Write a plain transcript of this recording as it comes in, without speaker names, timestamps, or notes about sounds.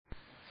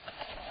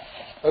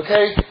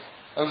Okay,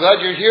 I'm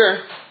glad you're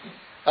here.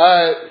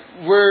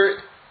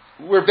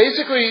 We're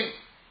basically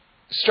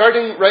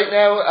starting right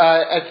now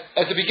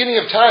at the beginning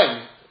of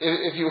time,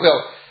 if you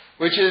will,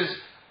 which is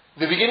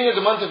the beginning of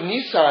the month of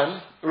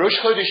Nisan. Rosh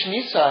Chodesh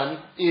Nisan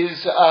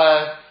is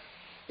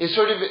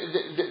sort of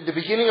the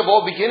beginning of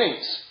all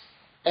beginnings,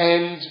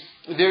 and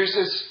there's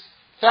this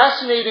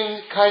fascinating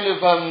kind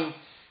of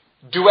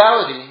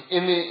duality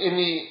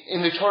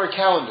in the Torah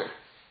calendar,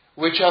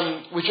 which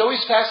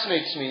always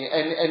fascinates me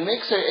and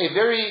makes a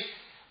very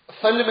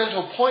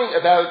fundamental point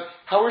about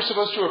how we're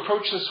supposed to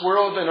approach this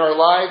world and our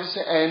lives,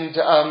 and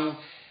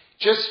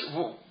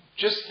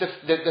just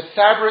the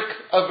fabric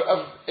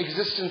of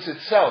existence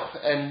itself.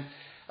 And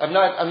I'm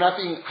not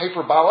being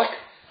hyperbolic.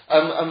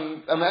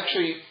 I'm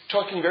actually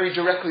talking very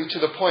directly to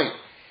the point,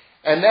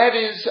 and that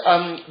is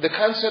the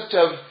concept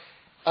of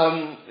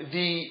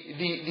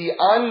the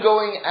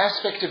ongoing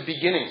aspect of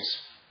beginnings.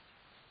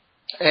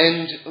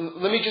 And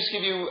let me just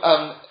give you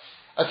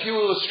a few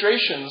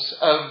illustrations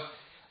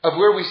of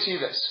where we see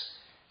this.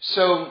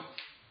 So,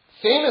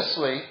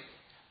 famously,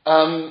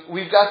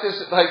 we've got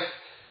this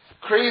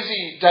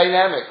crazy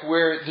dynamic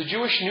where the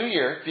Jewish New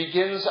Year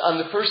begins on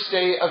the first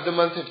day of the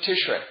month of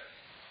Tishrei.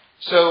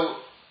 So,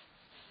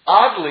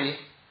 oddly,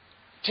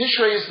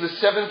 Tishrei is the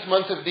 7th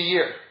month of the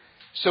year.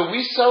 So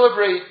we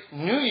celebrate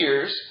New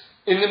Year's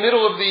in the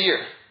middle of the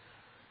year.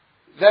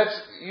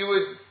 That's, you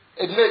would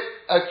admit,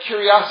 a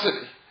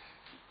curiosity.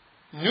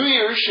 New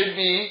Year should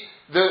be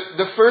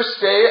the first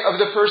day of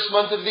the first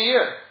month of the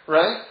year,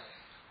 right?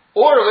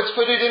 Or let's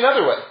put it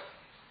another way.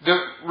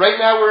 Right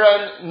now we're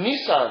on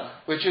Nisan,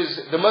 which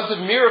is the month of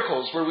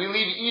miracles, where we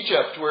leave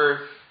Egypt,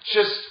 where it's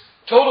just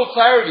total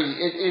clarity.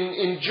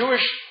 In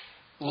Jewish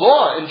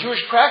law, in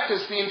Jewish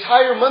practice, the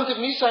entire month of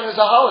Nisan is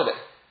a holiday.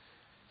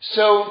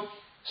 So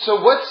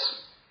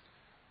what's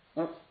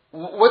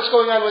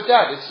going on with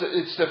that?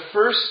 It's the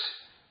first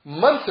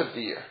month of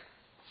the year,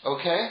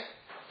 okay?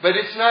 But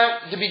it's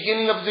not the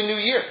beginning of the new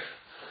year.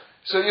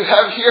 So you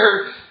have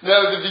here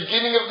now the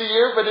beginning of the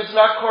year, but it's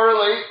not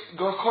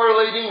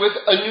correlating with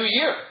a new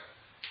year.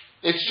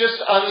 It's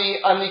just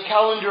on the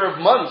calendar of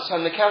months,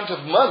 on the count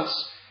of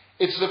months,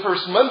 it's the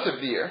first month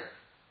of the year,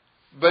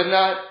 but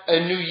not a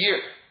new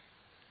year.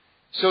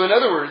 So in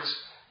other words,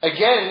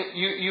 again,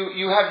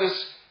 you have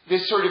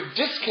this sort of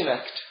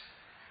disconnect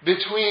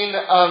between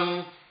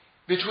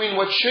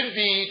what should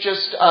be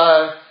just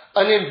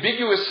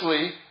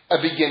unambiguously a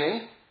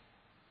beginning,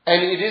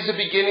 and it is a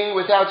beginning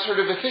without sort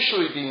of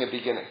officially being a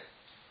beginning.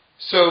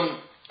 So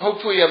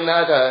hopefully I'm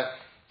not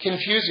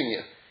confusing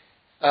you.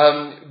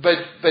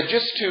 But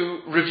just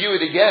to review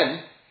it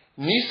again,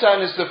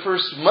 Nisan is the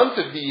first month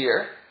of the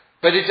year,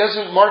 but it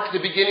doesn't mark the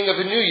beginning of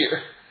a new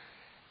year.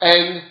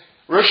 And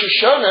Rosh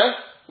Hashanah,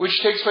 which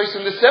takes place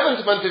in the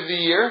 7th month of the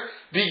year,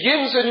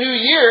 begins a new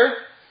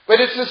year, but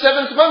it's the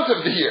 7th month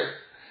of the year.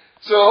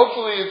 So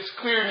hopefully it's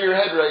clear in your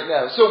head right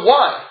now. So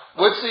why?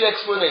 What's the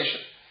explanation?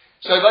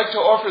 So I'd like to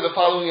offer the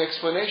following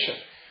explanation,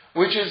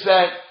 which is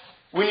that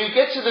when you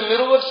get to the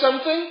middle of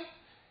something,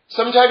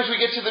 sometimes we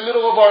get to the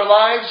middle of our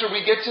lives, or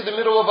we get to the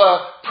middle of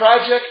a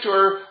project,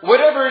 or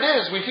whatever it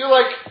is, we feel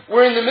like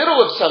we're in the middle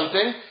of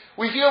something.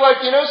 We feel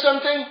like, you know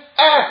something?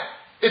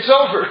 It's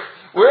over.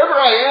 Wherever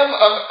I am,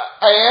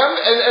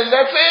 and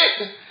that's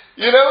it.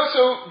 You know,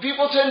 so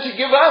people tend to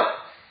give up.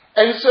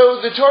 And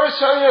so the Torah is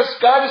telling us,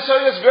 God is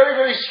telling us very,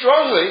 very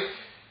strongly,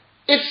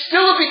 it's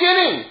still a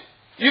beginning.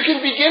 You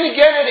can begin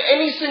again at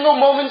any single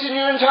moment in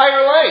your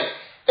entire life.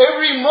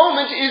 Every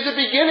moment is a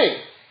beginning.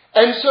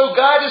 And so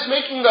God is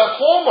making the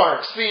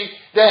hallmarks, the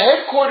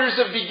headquarters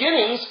of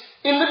beginnings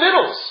in the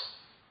middles,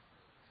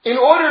 in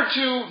order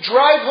to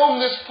drive home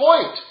this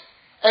point.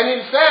 And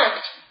in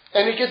fact,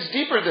 and it gets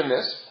deeper than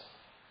this,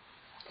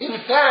 in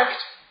fact,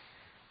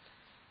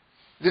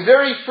 the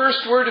very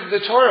first word of the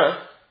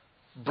Torah,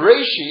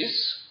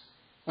 Breshis,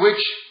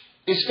 which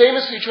is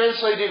famously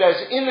translated as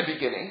in the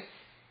beginning,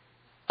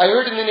 I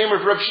heard in the name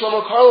of Reb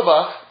Shlomo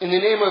Karlebach, in the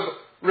name of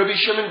Rabbi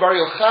Shimon Bar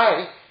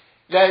Yochai,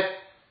 that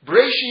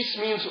Breshis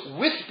means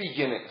with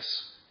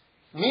beginnings,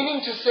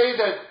 meaning to say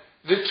that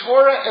the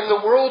Torah and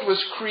the world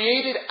was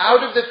created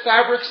out of the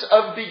fabrics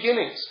of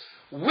beginnings.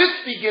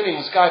 With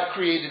beginnings, God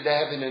created the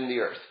heaven and the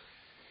earth.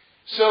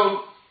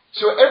 So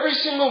every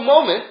single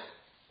moment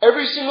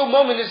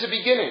is a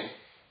beginning.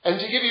 And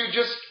to give you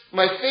just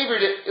my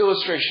favorite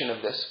illustration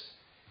of this,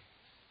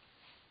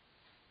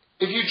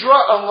 if you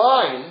draw a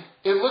line,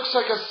 it looks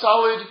like a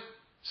solid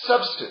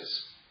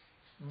substance.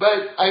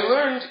 But I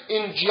learned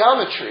in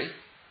geometry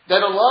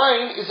that a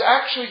line is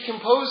actually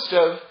composed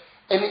of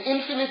an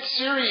infinite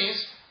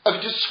series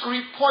of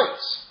discrete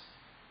points.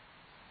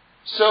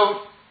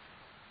 So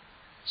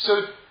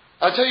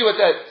I'll tell you what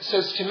that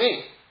says to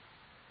me.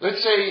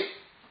 Let's say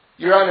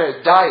you're on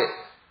a diet,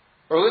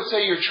 or let's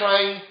say you're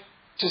trying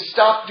to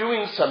stop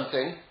doing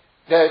something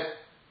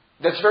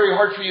that's very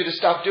hard for you to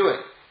stop doing.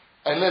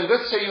 And then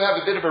let's say you have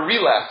a bit of a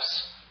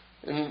relapse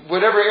in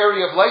whatever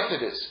area of life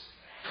it is.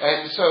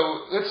 And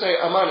so let's say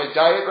I'm on a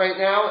diet right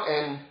now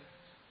and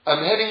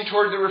I'm heading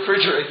toward the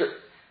refrigerator.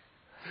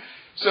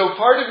 So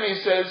part of me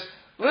says,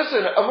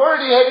 Listen, I'm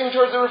already heading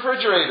toward the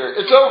refrigerator.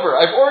 It's over.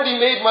 I've already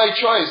made my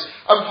choice.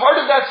 I'm part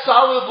of that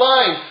solid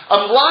line.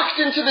 I'm locked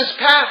into this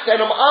path that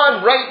I'm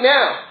on right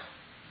now.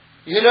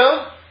 You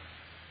know?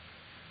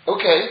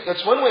 Okay,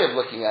 that's one way of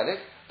looking at it.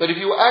 But if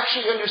you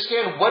actually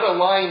understand what a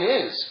line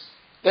is,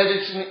 that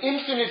it's an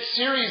infinite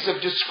series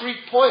of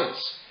discrete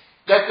points,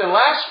 that the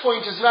last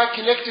point is not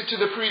connected to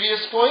the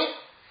previous point,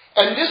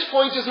 and this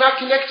point is not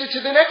connected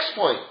to the next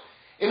point.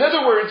 In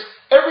other words,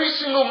 every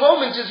single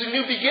moment is a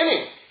new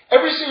beginning.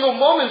 Every single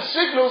moment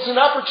signals an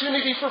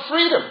opportunity for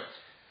freedom.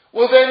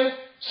 Well then,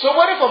 so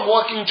what if I'm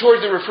walking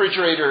toward the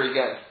refrigerator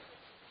again?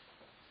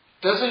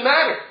 Doesn't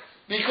matter.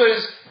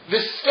 Because the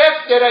step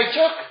that I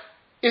took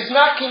is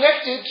not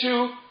connected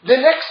to the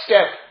next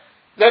step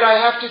that I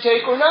have to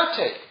take or not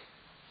take.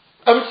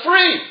 I'm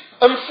free.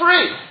 I'm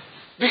free.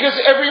 Because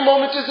every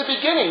moment is a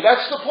beginning.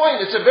 That's the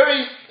point. It's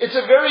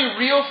a very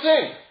real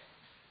thing.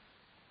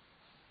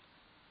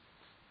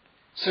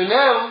 So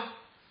now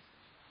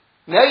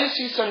you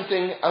see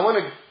something. I want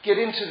to get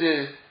into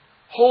the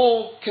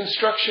whole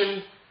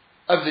construction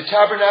of the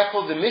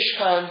tabernacle, the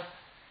Mishkan.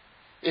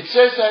 It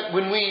says that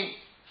when we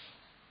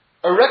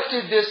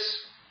erected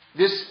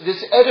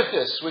this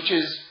edifice, which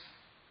is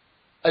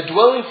a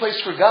dwelling place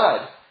for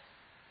God,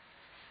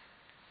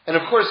 and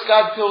of course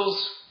God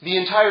fills the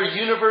entire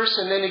universe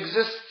and then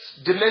exists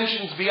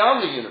dimensions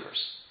beyond the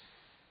universe.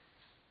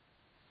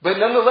 But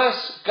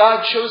nonetheless,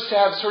 God chose to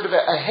have sort of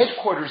a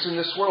headquarters in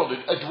this world,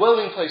 a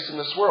dwelling place in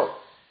this world.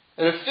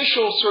 An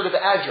official sort of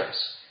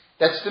address.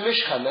 That's the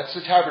Mishkan, that's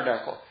the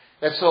tabernacle.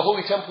 That's the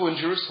Holy Temple in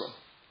Jerusalem.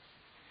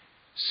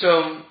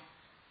 So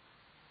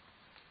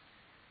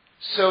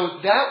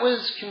that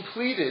was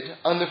completed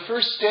on the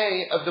first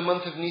day of the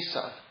month of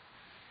Nisan.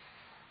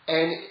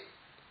 And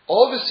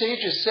all the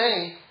sages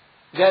say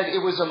that it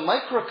was a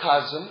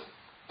microcosm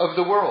of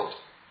the world,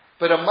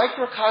 but a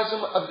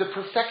microcosm of the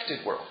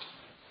perfected world.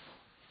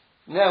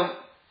 Now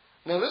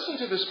listen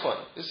to this point.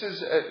 This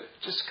is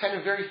just kind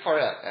of very far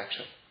out,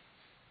 actually.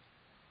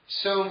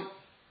 So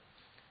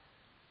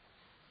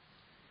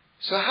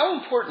how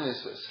important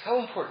is this? How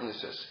important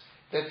is this?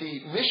 That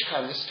the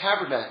Mishkan, this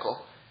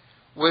tabernacle,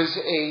 was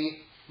a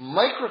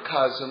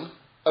microcosm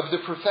of the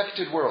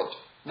perfected world.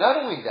 Not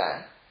only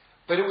that,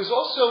 but it was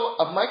also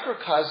a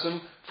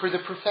microcosm for the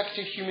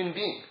perfected human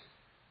being.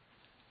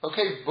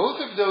 Okay,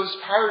 both of those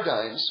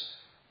paradigms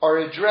are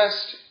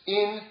addressed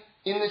in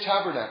the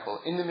tabernacle,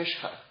 in the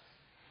Mishkan.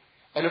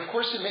 And of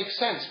course it makes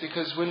sense,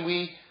 because when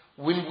we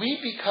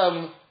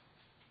become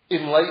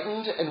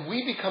enlightened and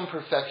we become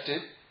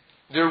perfected,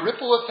 their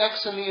ripple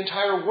effects on the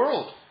entire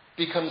world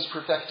becomes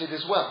perfected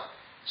as well.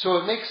 So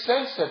it makes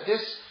sense that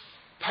this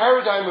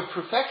paradigm of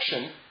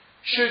perfection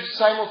should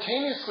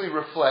simultaneously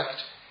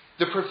reflect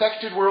the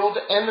perfected world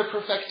and the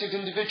perfected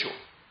individual.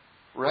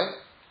 Right?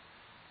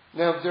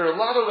 Now, there are a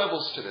lot of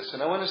levels to this,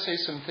 and I want to say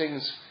some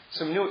things,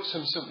 some new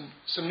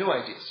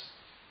ideas.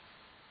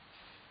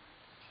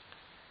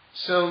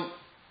 So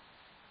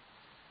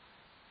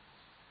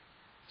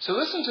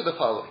listen to the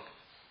following.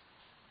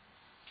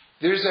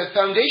 There's a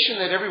foundation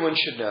that everyone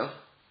should know,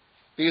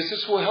 because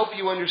this will help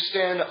you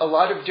understand a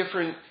lot of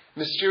different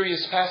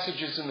mysterious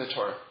passages in the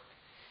Torah.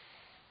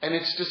 And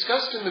it's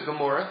discussed in the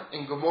Gemara,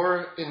 in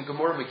Gemara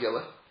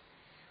Megillah,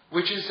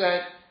 which is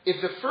that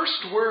if the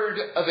first word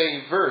of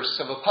a verse,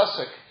 of a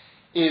pasuk,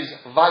 is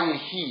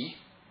Vayehi,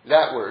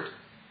 that word,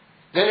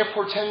 then it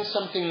portends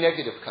something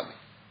negative coming.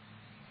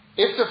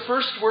 If the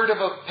first word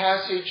of a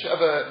passage, of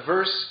a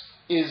verse,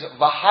 is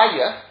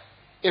Vahaya,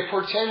 it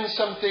portends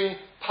something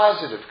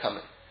positive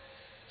coming.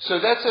 So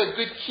that's a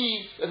good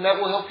key, and that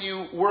will help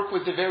you work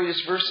with the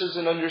various verses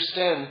and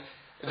understand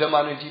them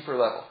on a deeper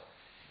level.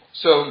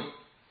 So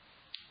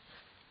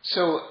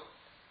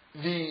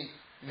the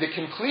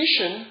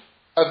completion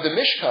of the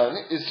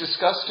Mishkan is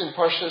discussed in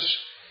Parshas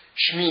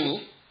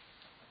Shmini,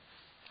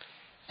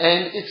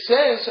 and it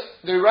says,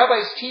 the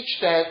rabbis teach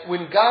that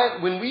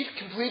when we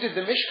completed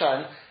the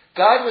Mishkan,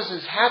 God was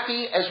as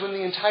happy as when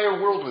the entire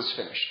world was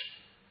finished.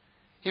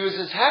 He was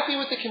as happy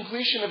with the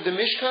completion of the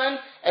Mishkan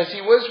as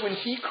he was when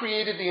he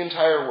created the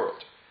entire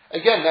world.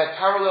 Again, that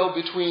parallel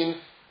between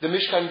the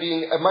Mishkan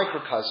being a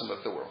microcosm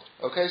of the world.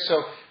 Okay,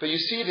 but you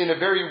see it in a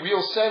very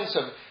real sense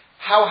of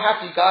how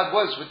happy God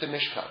was with the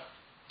Mishkan.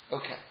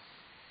 Okay.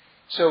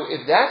 So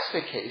if that's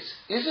the case,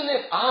 isn't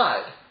it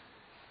odd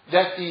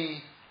that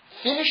the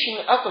finishing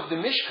up of the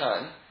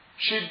Mishkan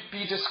should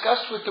be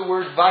discussed with the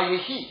word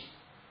Vayehi,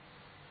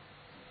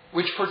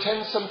 which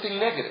portends something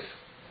negative?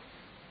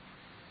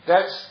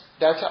 That's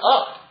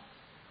odd.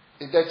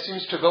 That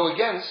seems to go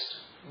against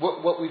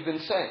what we've been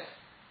saying.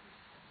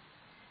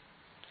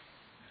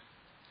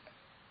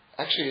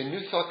 Actually, a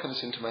new thought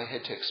comes into my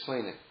head to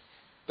explain it.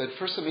 But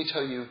first let me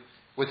tell you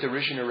what the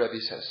Rishner Rebbe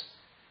says,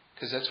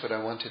 because that's what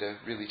I wanted to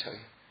really tell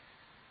you.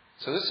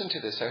 So listen to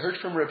this. I heard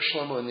from Reb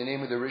Shlomo in the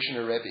name of the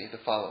Rishner Rebbe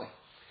the following.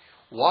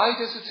 Why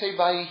does it say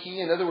Vayehi?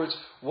 In other words,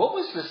 what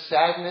was the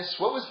sadness,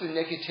 what was the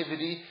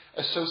negativity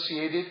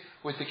associated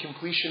with the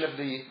completion of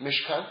the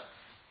Mishkan?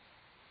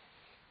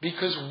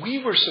 Because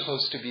we were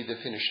supposed to be the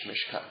finished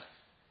Mishkan.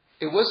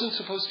 It wasn't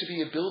supposed to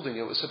be a building,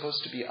 it was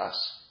supposed to be us.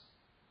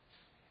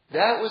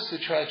 That was the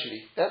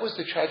tragedy. That was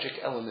the tragic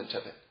element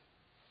of it.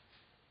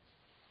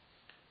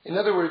 In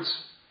other words,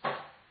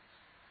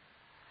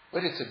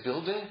 but it's a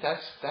building?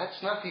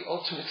 That's not the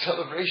ultimate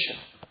celebration.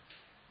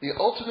 The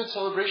ultimate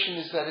celebration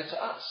is that it's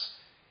us.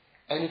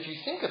 And if you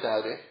think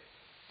about it,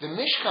 the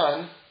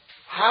Mishkan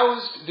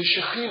housed the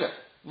Shekhinah.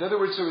 In other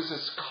words, there was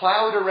this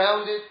cloud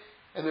around it,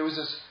 and there was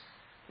this,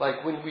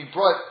 like when we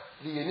brought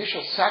the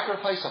initial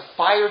sacrifice, a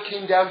fire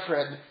came down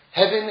from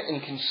heaven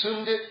and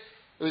consumed it.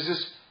 It was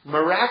this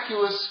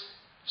miraculous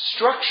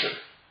structure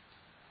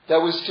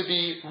that was to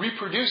be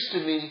reproduced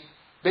in the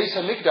Beis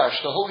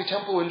HaMikdash, the Holy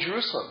Temple in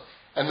Jerusalem.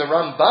 And the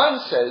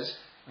Ramban says,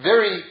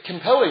 very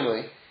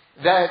compellingly,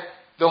 that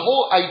the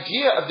whole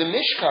idea of the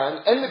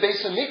Mishkan and the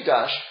Beis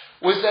HaMikdash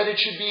was that it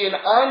should be an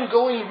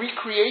ongoing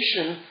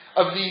recreation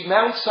of the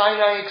Mount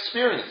Sinai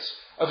experience,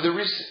 of the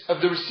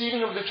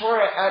receiving of the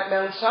Torah at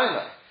Mount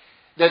Sinai.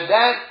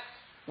 That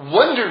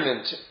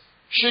wonderment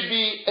should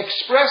be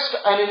expressed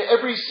on an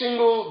every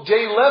single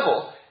day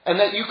level, and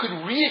that you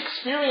could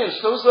re-experience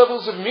those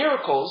levels of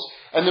miracles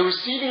and the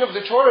receiving of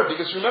the Torah,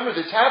 because remember,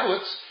 the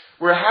tablets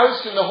were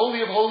housed in the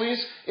Holy of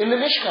Holies in the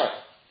Mishkan,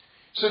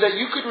 so that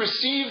you could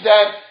receive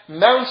that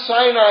Mount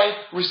Sinai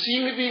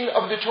receiving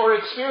of the Torah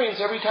experience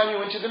every time you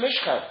went to the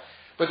Mishkan.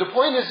 But the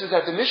point is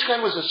that the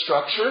Mishkan was a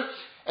structure,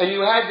 and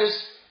you had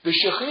the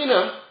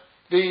Shekhinah,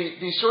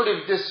 the sort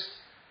of this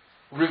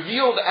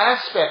revealed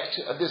aspect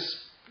of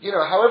this,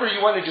 however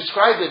you want to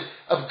describe it,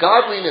 of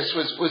godliness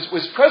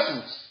was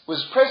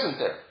present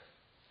there.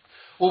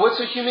 Well, what's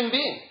a human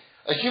being?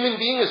 A human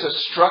being is a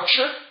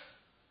structure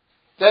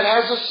that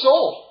has a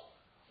soul.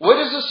 What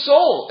is a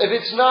soul if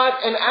it's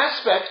not an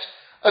aspect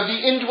of the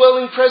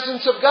indwelling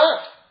presence of God?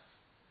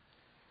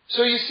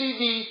 So you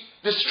see,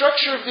 the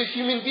structure of the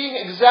human being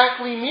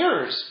exactly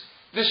mirrors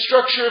the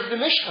structure of the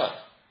Mishkan.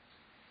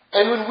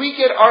 And when we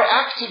get our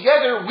act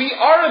together, we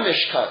are a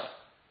Mishkan.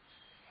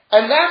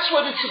 And that's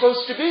what it's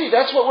supposed to be.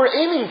 That's what we're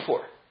aiming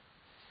for.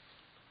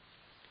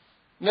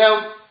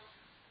 Now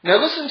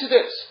listen to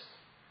this.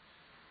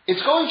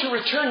 It's going to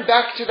return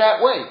back to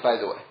that way, by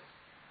the way.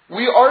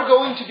 We are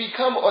going to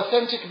become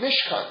authentic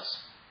Mishkans.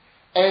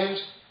 And,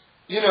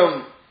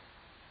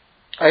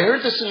 I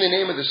heard this in the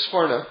name of the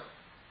Sforno,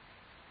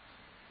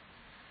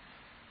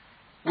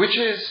 which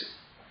is,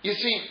 you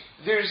see,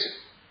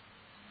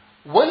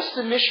 once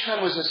the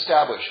Mishkan was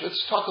established,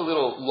 let's talk a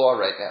little law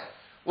right now.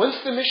 Once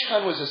the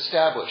Mishkan was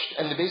established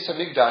and the Beis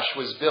HaMikdash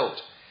was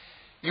built,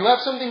 you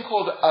have something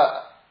called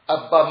a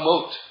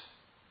bamot,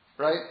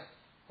 right?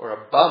 Or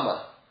a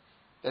bama.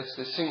 That's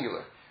the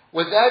singular.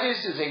 What that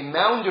is a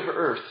mound of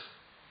earth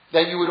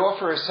that you would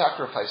offer a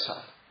sacrifice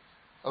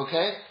on.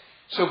 Okay?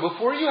 So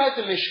before you had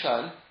the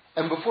Mishkan,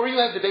 and before you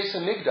had the Beis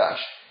HaMikdash,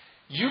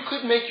 you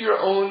could make your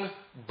own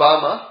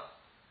bama,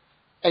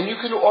 and you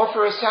could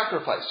offer a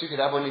sacrifice. You could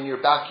have one in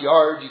your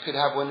backyard, you could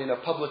have one in a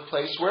public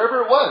place,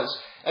 wherever it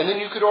was, and then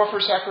you could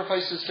offer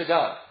sacrifices to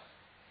God.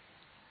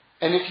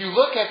 And if you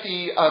look at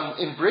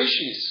in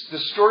Breshis, the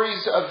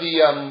stories of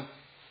the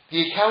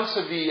accounts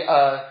of the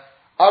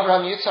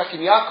Abraham, Yitzhak,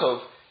 and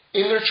Yaakov,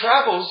 in their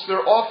travels,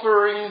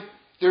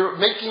 they're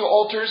making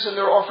altars and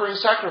they're offering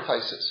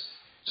sacrifices.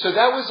 So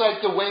that was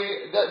like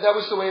that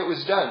was the way it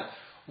was done.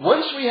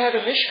 Once we had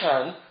a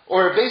Mishkan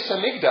or a Beis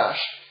HaMikdash,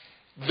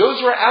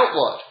 those were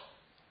outlawed.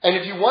 And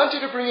if you wanted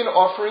to bring an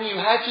offering, you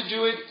had to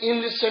do it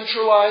in the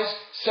centralized,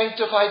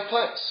 sanctified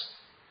place.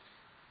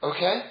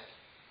 Okay?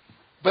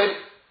 But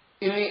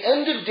in the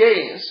end of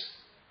days,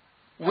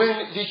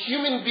 when the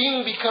human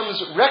being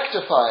becomes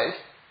rectified,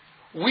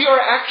 we are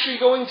actually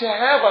going to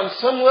have on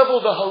some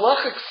level the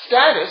halachic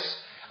status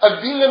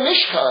of being a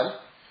Mishkan,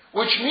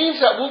 which means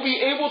that we'll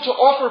be able to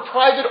offer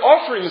private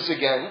offerings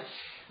again,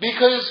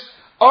 because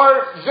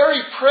our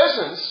very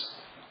presence,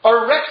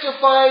 our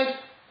rectified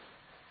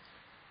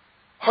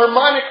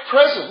harmonic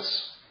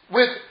presence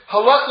with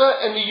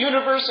halakha and the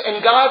universe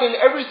and God and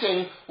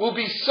everything will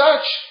be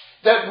such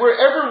that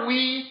wherever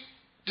we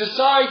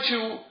decide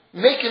to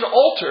make an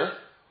altar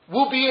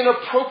will be an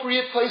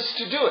appropriate place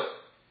to do it.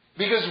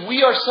 Because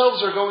we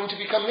ourselves are going to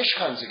become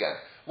Mishkans again.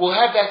 We'll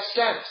have that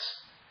status.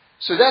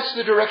 So that's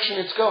the direction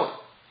it's going.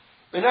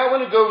 But now I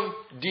want to go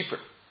deeper.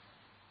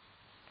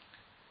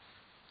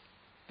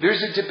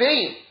 There's a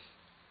debate.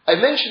 I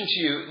mentioned to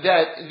you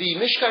that the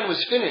Mishkan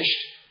was finished,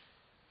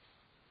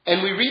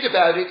 and we read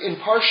about it in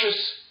Parshas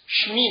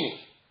Shmini.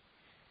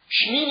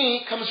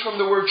 Shmini comes from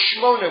the word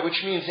Shmona,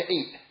 which means 8.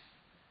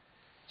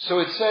 So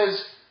it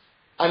says,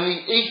 on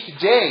the 8th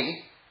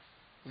day,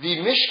 the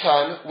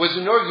Mishkan was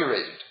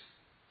inaugurated.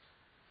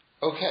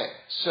 Okay,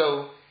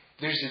 so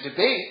there's a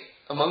debate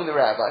among the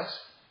rabbis.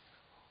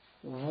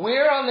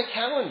 Where on the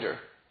calendar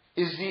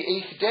is the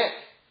 8th day?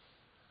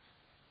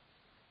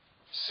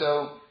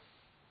 So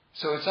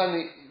it's on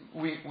the,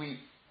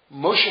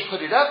 Moshe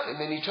put it up, and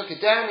then he took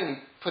it down, and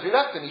he put it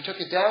up, and he took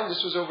it down.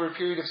 This was over a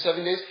period of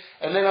 7 days.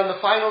 And then on the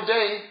final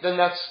day, then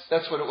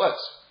that's what it was.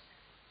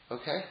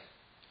 Okay?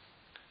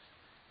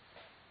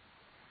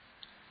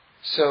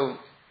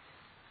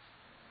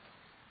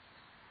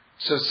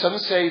 So some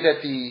say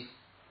that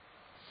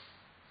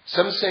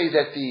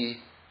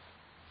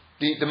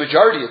the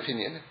majority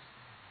opinion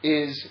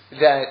is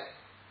that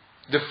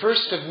the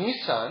first of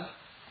Nisan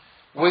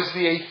was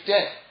the 8th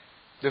day.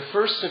 The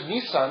first of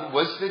Nisan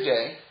was the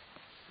day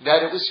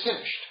that it was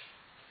finished.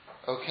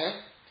 Okay?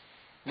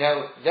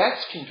 Now,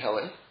 that's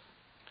compelling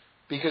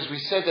because we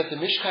said that the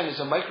Mishkan is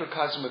a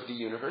microcosm of the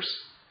universe,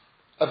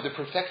 of the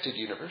perfected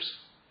universe.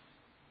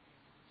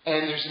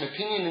 And there's an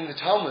opinion in the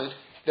Talmud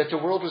that the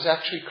world was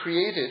actually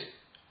created,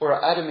 or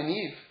Adam and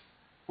Eve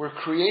were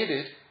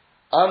created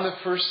on the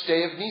first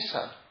day of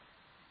Nisan.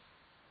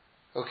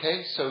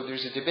 Okay, so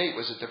there's a debate.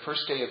 Was it the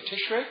first day of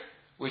Tishrei,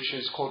 which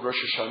is called Rosh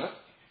Hashanah,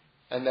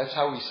 and that's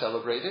how we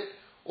celebrate it?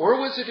 Or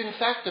was it in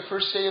fact the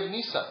first day of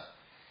Nisan?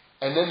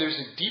 And then there's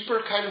a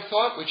deeper kind of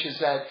thought, which is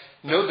that,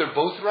 no, they're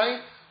both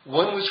right.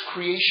 One was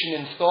creation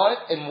in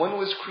thought, and one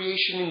was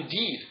creation in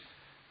deed.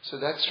 So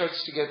that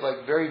starts to get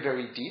very,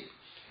 very deep.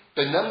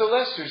 But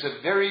nonetheless, there's a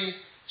very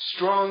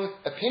strong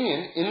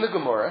opinion in the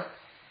Gemara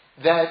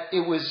that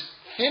it was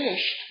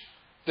finished,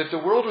 that the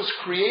world was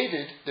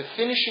created, the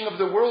finishing of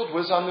the world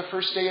was on the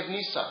first day of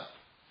Nisan.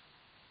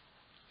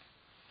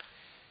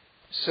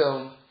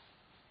 So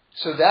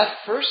that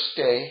first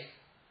day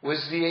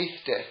was the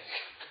 8th day.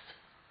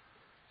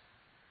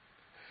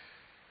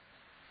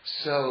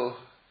 So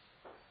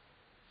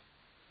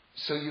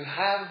you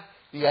have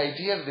the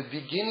idea of the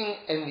beginning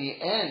and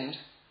the end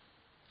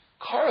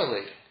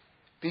correlated.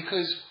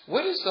 Because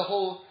what is the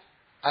whole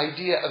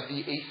idea of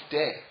the 8th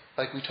day?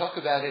 Like we talk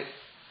about it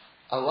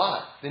a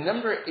lot. The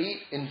number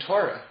 8 in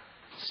Torah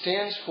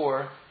stands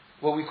for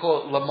what we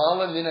call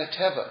Lamala Min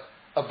HaTeva,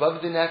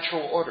 above the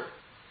natural order.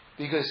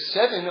 Because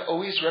 7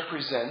 always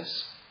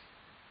represents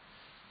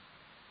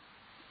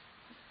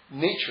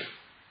nature,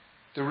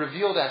 the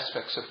revealed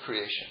aspects of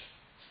creation.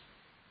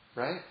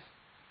 Right?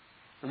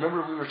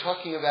 Remember we were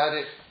talking about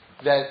it,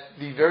 that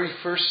the very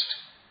first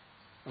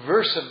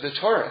verse of the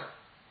Torah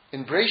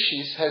in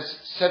Breshis has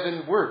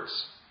 7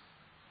 words.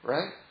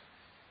 Right?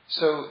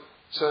 So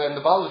and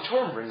the Baal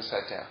HaTurim brings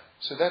that down.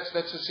 So that's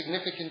a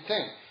significant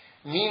thing.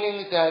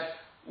 Meaning that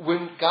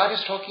when God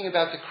is talking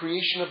about the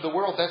creation of the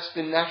world, that's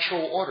the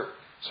natural order.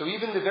 So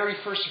even the very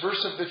first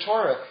verse of the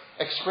Torah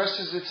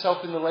expresses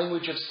itself in the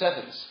language of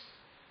 7s.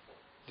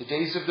 The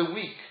days of the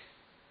week,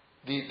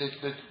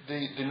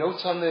 the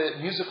notes on the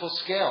musical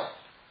scale,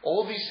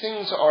 all these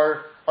things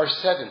are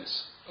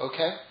 7s.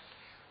 Okay?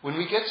 When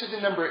we get to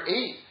the number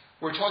 8,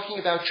 we're talking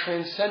about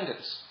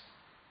transcendence.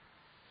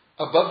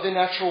 Above the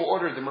natural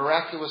order, the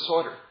miraculous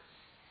order.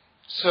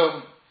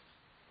 So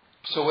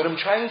what I'm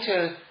trying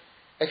to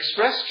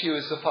express to you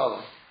is the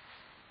following.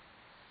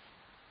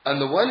 On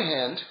the one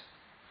hand,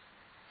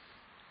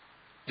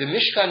 the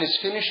Mishkan is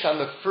finished on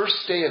the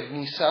first day of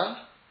Nisan.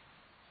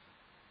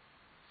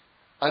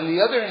 On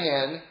the other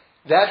hand,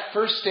 that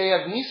first day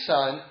of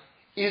Nisan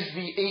is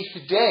the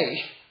 8th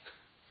day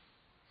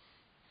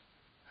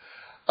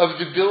of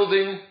the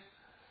building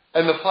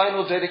and the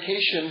final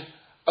dedication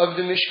of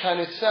the Mishkan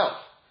itself.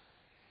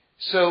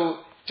 So,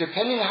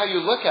 depending how you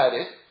look at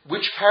it,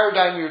 which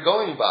paradigm you're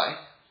going by,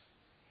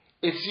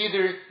 it's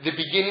either the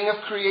beginning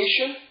of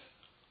creation,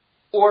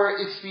 or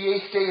it's the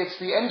 8th day, it's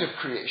the end of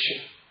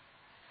creation.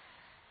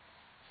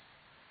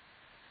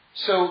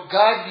 So,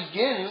 God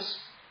begins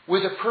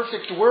with a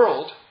perfect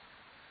world,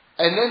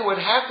 and then what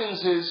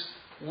happens is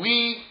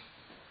we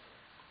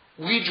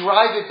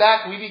drive it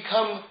back, we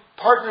become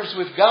partners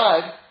with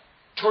God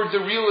toward the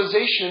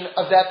realization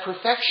of that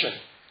perfection.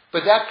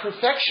 But that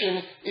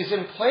perfection is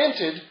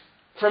implanted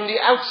from the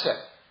outset.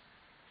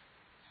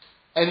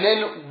 And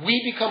then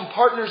we become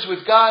partners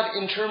with God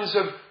in terms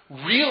of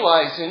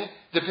realizing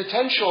the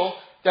potential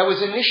that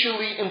was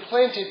initially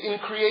implanted in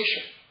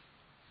creation.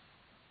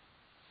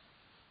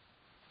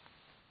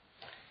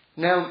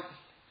 Now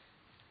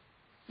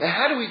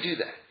how do we do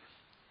that?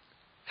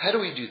 How do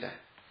we do that?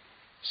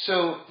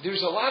 So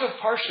there's a lot of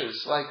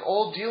parshas,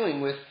 all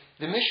dealing with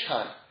the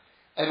Mishkan.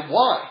 And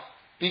why?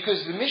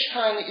 Because the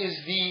Mishkan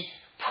is the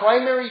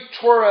primary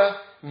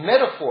Torah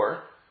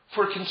metaphor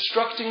for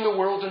constructing the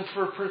world and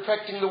for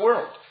perfecting the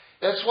world.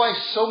 That's why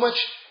so much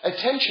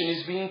attention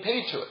is being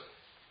paid to it.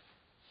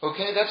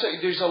 Okay,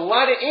 there's a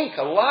lot of ink,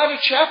 a lot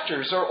of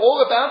chapters are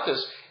all about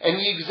this, and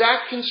the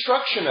exact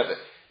construction of it.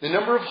 The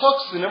number of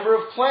hooks, the number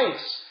of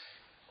planks.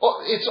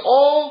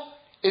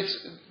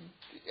 It's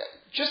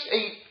just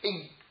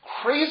a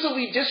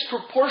crazily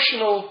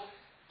disproportional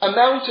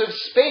amount of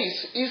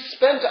space is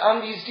spent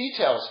on these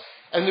details.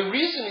 And the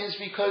reason is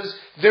because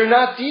they're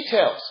not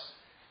details.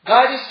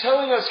 God is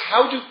telling us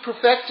how to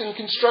perfect and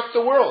construct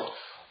the world.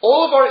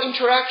 All of our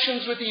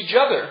interactions with each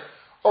other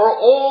are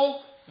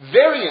all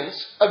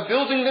variants of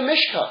building the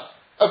Mishkan,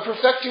 of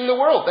perfecting the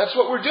world. That's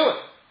what we're doing.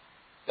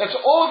 That's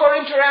all of our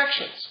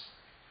interactions.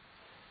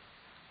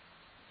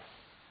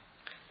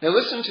 Now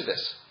listen to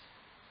this.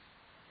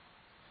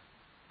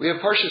 We have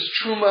Parshas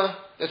Truma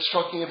that's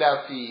talking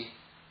about the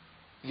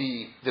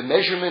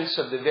measurements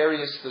of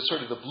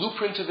the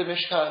blueprint of the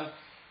Mishkan,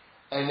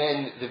 and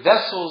then the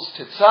vessels,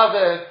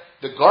 tetzaveh,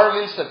 the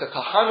garments that the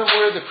Kahanim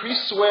wear, the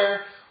priests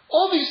wear,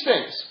 all these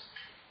things.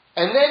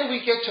 And then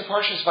we get to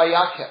Parshas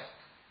Vayakhel.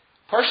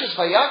 Parshas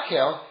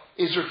Vayakhel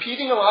is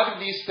repeating a lot of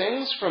these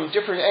things from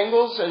different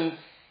angles,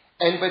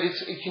 but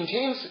it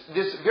contains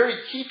this very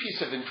key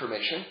piece of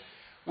information,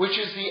 which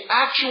is the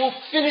actual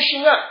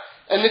finishing up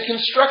and the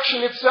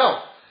construction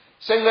itself,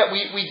 saying that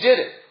we did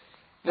it.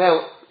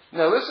 Now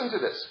listen to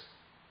this.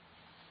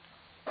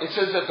 It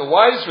says that the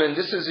wise men,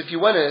 this is, if you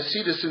want to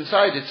see this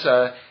inside, it's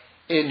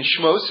in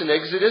Shmos, in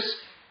Exodus,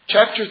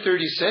 chapter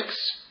 36,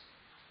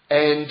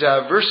 and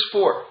verse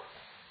 4.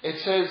 It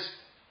says,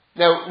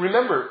 now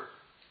remember,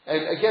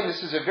 and again,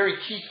 this is a very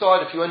key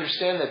thought if you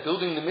understand that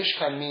building the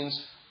Mishkan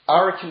means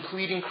our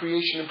completing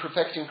creation and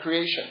perfecting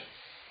creation.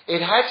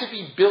 It had to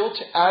be built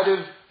out of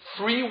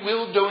free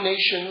will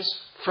donations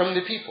from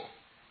the people.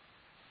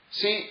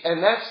 See,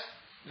 and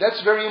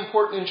that's very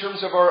important in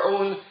terms of our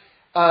own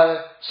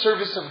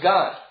service of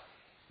God.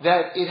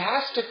 That it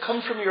has to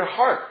come from your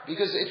heart,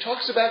 because it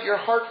talks about your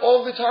heart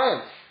all the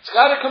time. It's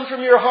got to come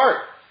from your heart.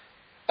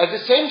 At the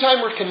same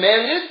time, we're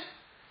commanded,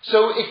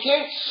 so it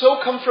can't so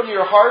come from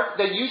your heart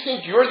that you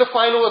think you're the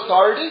final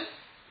authority.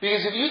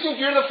 Because if you think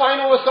you're the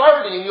final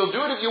authority and you'll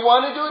do it if you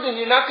want to do it and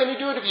you're not going to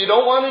do it if you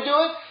don't want to do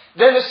it,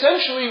 then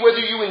essentially, whether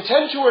you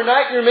intend to or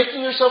not, you're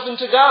making yourself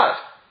into God.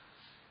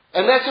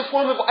 And that's a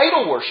form of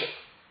idol worship.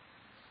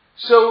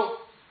 So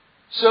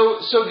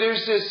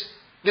there's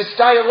this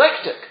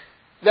dialectic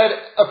that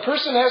a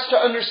person has to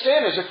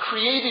understand as a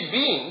created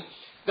being,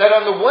 that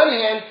on the one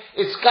hand,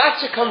 it's got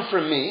to come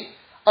from me.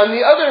 On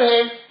the other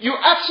hand, you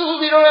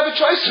absolutely don't have a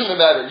choice in the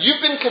matter.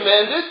 You've been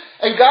commanded,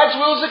 and God's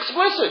will is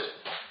explicit.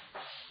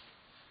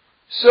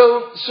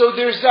 So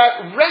there's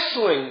that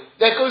wrestling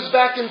that goes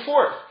back and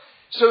forth.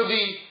 So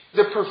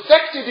the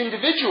perfected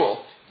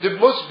individual, the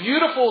most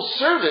beautiful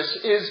service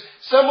is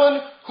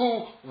someone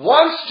who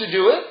wants to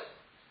do it,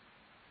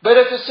 but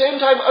at the same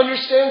time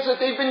understands that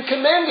they've been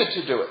commanded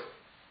to do it.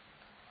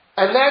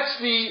 And that's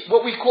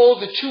what we call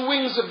the two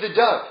wings of the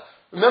dove.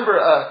 Remember,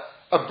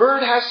 a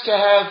bird has to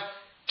have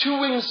two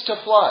wings to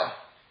fly.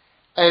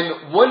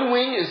 And one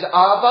wing is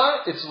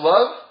Ava, it's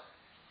love.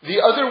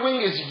 The other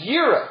wing is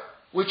Yira,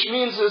 which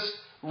means this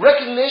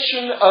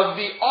recognition of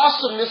the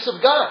awesomeness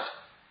of God.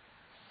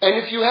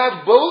 And if you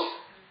have both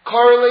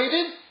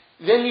correlated,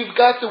 then you've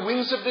got the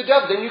wings of the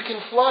dove. Then you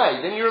can fly.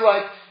 Then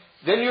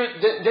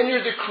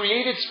you're the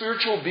created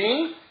spiritual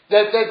being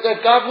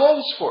that God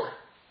longs for.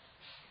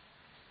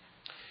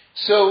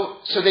 So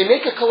they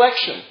make a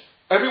collection.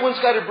 Everyone's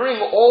got to bring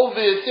all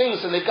the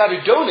things, and they've got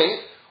to donate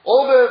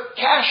all the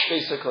cash,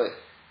 basically.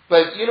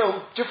 But,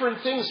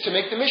 different things to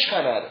make the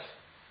Mishkan out of.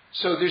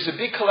 So there's a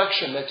big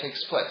collection that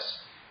takes place.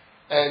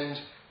 And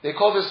they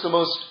call this the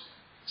most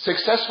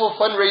successful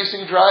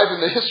fundraising drive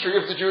in the history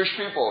of the Jewish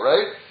people,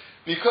 right?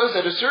 Because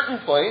at a certain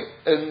point,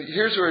 and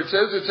here's where it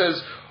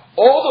says,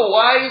 all the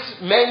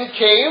wise men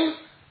came,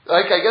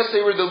 like I guess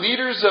they were the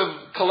leaders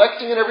of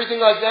collecting and everything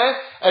like that,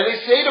 and they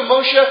say to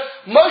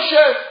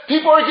Moshe,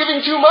 people are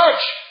giving too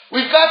much.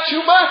 We've got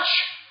too much.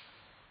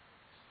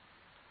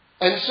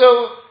 And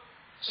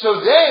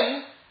so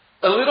then,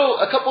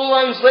 a couple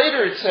lines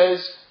later it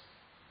says,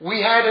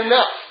 we had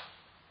enough.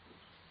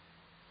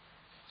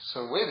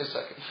 So wait a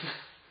second.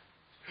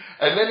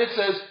 And then it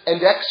says,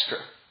 and extra.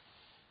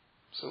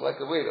 So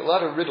a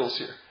lot of riddles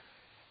here.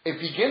 It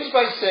begins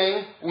by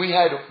saying, we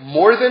had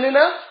more than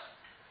enough.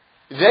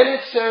 Then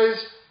it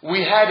says,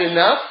 we had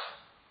enough.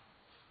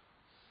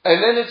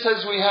 And then it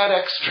says, we had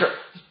extra.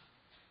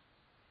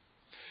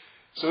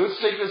 So let's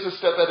take this a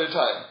step at a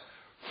time.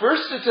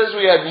 First it says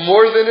we had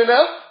more than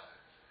enough.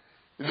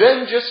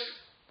 Then just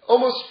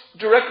almost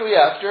directly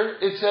after,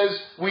 it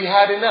says we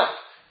had enough.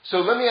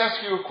 So let me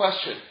ask you a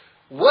question.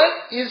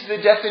 What is the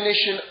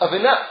definition of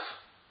enough?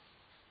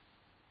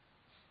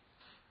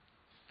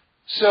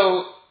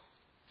 So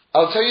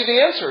I'll tell you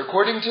the answer.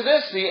 According to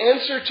this, the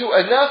answer to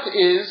enough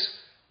is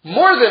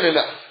more than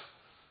enough.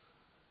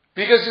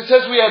 Because it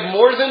says we had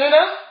more than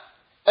enough,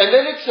 and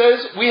then it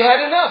says we had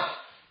enough.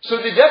 So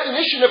the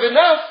definition of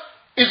enough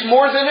is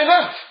more than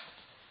enough.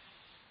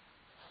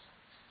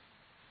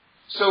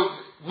 So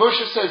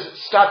Moshe says,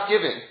 stop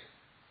giving.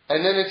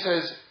 And then it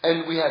says,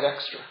 and we had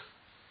extra.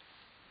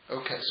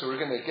 Okay, so we're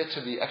going to get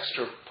to the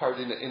extra part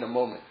in a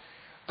moment.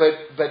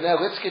 But now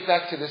let's get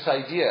back to this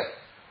idea.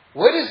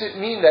 What does it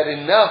mean that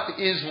enough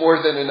is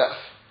more than enough?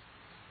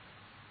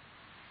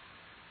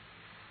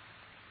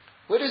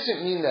 What does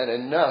it mean that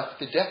enough,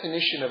 the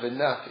definition of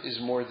enough, is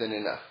more than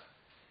enough?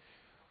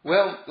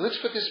 Well, let's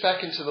put this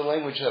back into the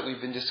language that we've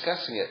been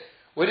discussing it.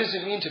 What does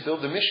it mean to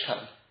build the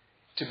Mishkan?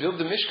 To build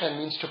the Mishkan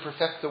means to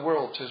perfect the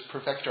world, to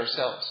perfect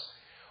ourselves.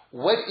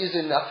 What is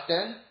enough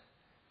then?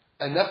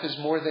 Enough is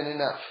more than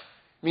enough.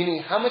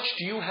 Meaning, how much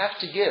do you have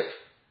to give?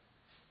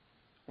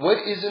 What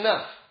is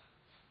enough?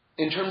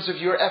 In terms of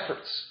your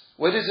efforts,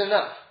 what is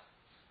enough?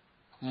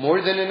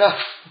 More than enough.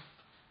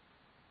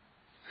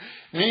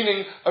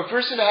 Meaning, a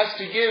person has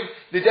to give,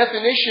 the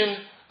definition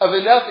of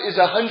enough is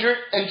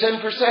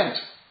 110%.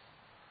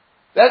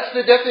 That's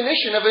the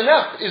definition of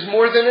enough, is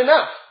more than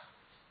enough.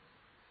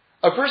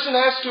 A person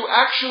has to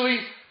actually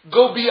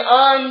go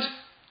beyond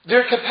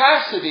their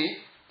capacity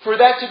for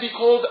that to be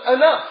called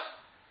enough.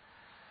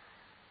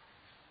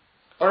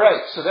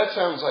 Alright, so that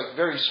sounds like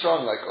very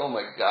strong, like, oh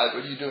my God,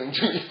 what are you doing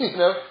to me, you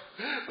know?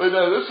 But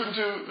now listen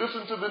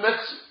to the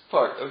next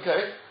part,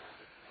 okay?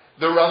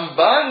 The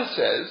Ramban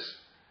says,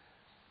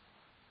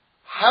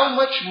 how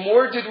much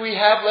more did we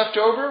have left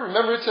over?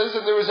 Remember it says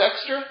that there was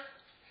extra?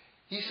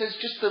 He says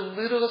just the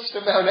littlest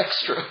amount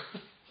extra.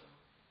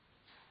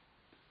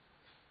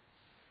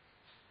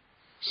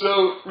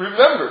 So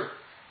remember,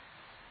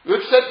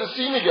 let's set the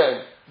scene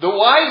again. The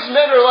wise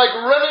men are like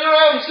running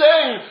around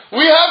saying,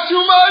 we have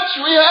too much,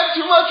 we have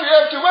too much, we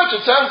have too much.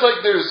 It sounds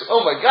like there's,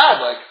 oh my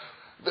God, like,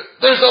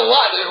 there's a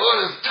lot,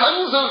 there's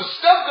tons of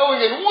stuff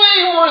going in,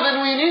 way more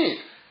than we need.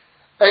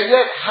 And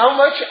yet, how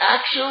much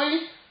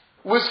actually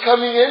was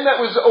coming in that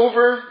was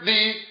over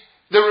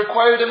the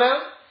required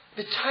amount?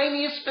 The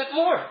tiniest bit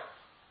more.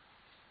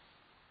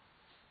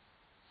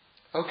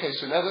 Okay,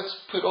 so now let's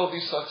put all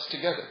these thoughts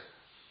together.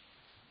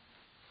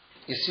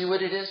 You see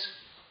what it is?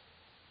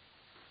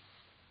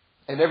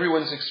 And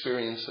everyone's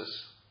experienced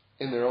this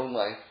in their own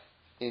life,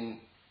 in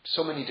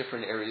so many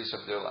different areas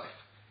of their life.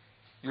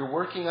 You're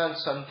working on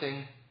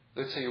something,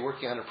 let's say you're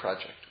working on a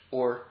project,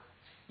 or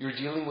you're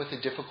dealing with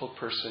a difficult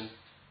person,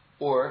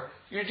 or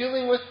you're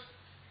dealing with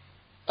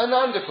a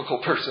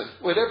non-difficult person,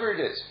 whatever it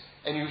is,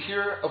 and you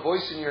hear a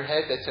voice in your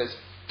head that says,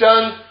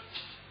 done,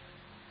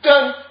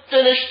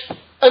 finished,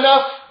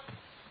 enough,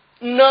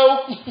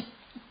 no,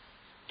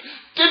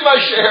 did my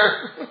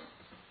share,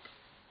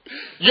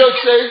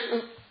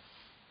 Yotze,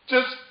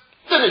 just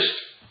finished.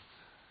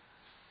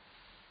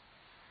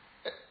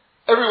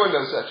 Everyone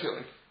knows that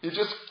feeling. You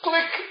just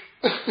click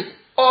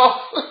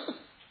off.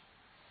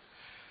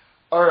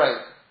 All right.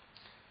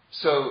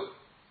 So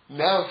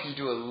now if you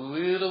do a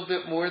little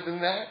bit more than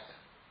that,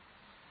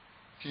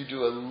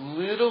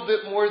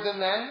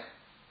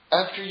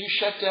 after you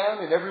shut down,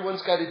 and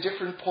everyone's got a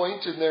different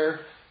point in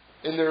their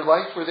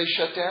life where they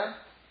shut down,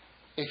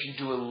 if you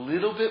do a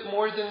little bit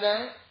more than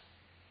that,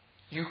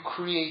 you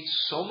create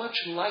so much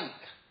light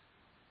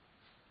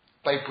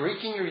by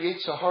breaking your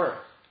Yetzer Hara,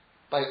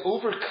 by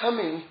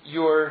overcoming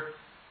your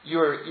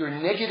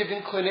negative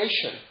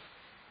inclination.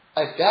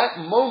 At that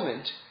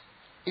moment,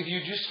 if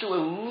you just do a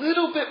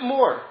little bit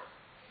more,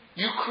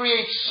 you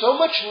create so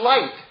much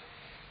light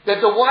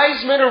that the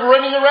wise men are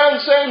running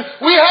around saying,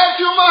 we have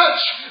too much,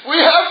 we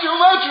have too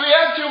much, we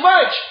have too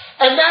much.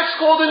 And that's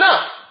called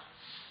enough.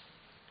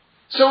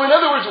 So in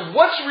other words,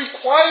 what's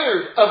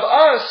required of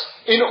us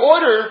in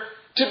order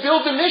to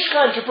build the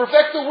Mishkan, to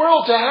perfect the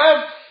world, to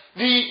have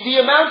the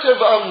amount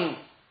of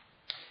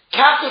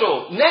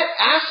capital, net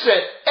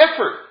asset,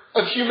 effort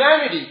of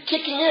humanity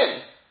kicking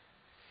in,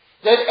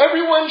 that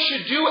everyone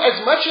should do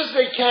as much as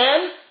they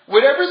can,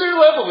 whatever their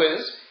level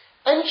is,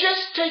 and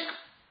just take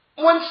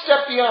one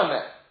step beyond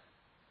that.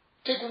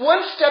 Take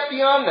one step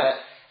beyond that,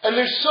 and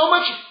there's so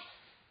much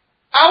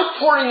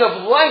outpouring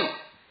of light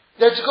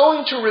that's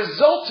going to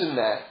result in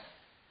that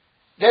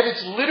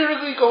it's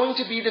literally going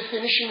to be the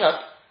finishing up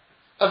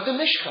of the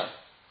Mishkan.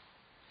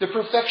 The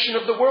perfection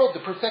of the world, the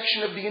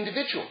perfection of the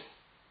individual.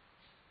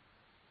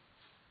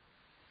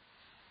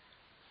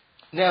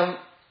 Now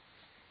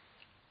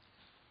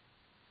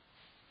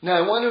I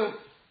want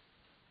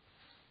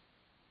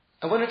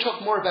to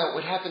talk more about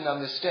what happened on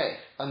this day,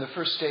 on the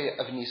first day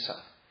of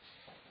Nisan.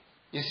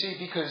 You see,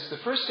 because the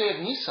first day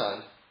of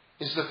Nisan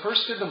is the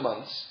first of the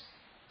months,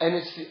 and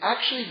it's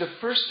actually the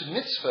first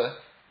mitzvah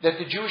that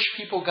the Jewish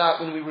people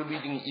got when we were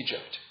leaving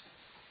Egypt.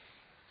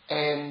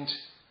 And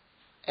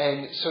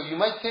so you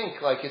might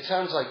think, like, it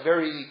sounds like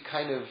very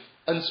kind of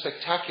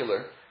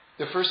unspectacular.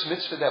 The first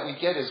mitzvah that we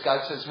get is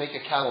God says, make a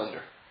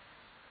calendar.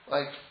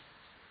 Like,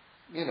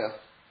 you know,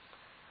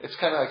 it's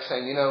kind of like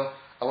saying,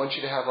 I want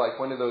you to have like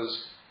one of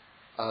those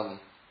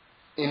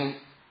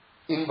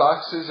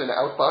in-boxes and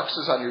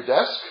out-boxes on your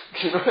desk.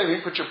 You know what I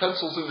mean? Put your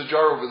pencils in the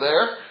jar over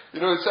there.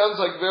 It sounds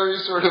like very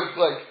sort of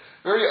like,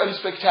 very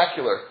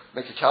unspectacular.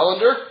 Make a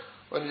calendar,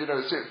 put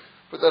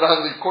that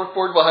on the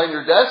corkboard behind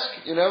your desk,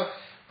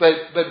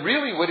 But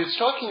really what it's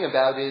talking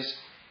about is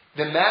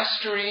the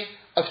mastery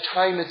of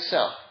time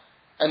itself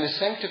and the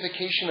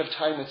sanctification of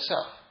time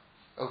itself.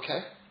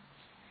 Okay?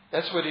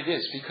 That's what it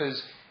is,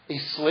 because a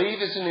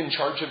slave isn't in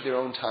charge of their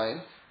own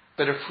time,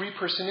 but a free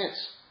person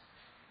is.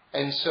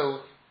 And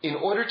so in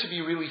order to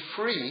be really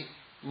free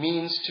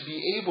means to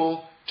be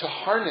able to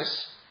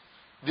harness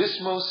this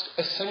most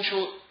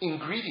essential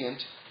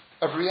ingredient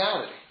of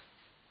reality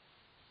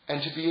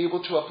and to be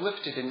able to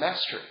uplift it and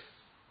master it.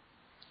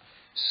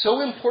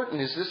 So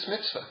important is this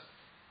mitzvah.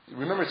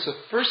 Remember, it's the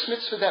first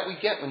mitzvah that we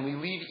get when we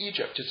leave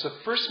Egypt. It's the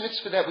first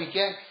mitzvah that we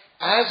get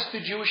as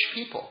the Jewish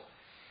people.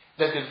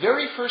 That the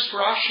very first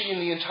Rashi in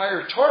the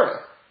entire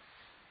Torah,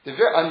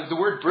 the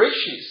word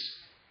Breshis,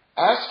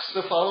 asks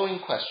the following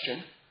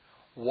question: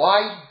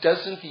 why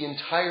doesn't the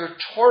entire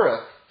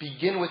Torah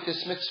begin with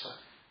this mitzvah?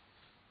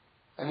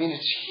 I mean,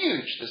 it's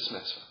huge, this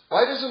mitzvah.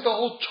 Why doesn't the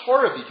whole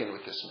Torah begin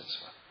with this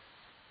mitzvah?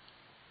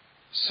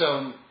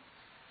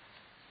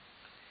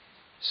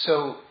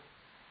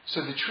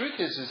 So the truth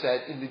is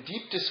that in the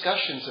deep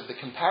discussions of the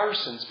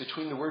comparisons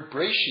between the word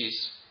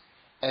Breshis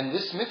and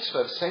this mitzvah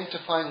of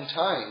sanctifying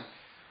time,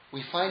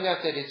 we find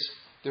out that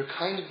they're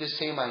kind of the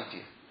same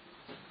idea.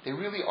 They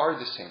really are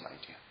the same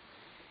idea.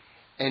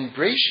 And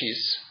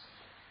Breishis,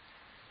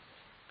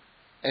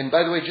 and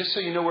by the way, just so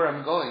you know where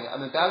I'm going,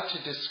 I'm about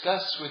to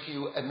discuss with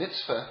you a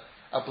mitzvah,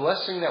 a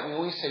blessing that we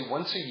only say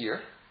once a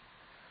year,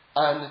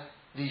 on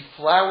the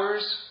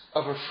flowers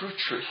of a fruit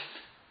tree.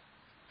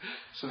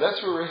 So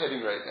that's where we're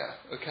heading right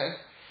now, okay?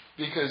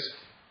 Because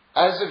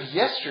as of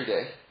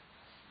yesterday,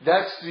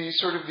 that's the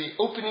sort of the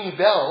opening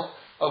bell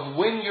of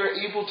when you're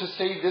able to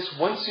say this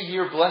once a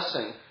year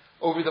blessing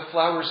over the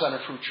flowers on a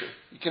fruit tree.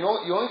 You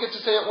only get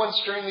to say it once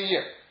during the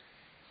year.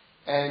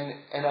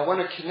 And I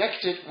want to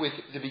connect it with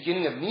the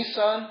beginning of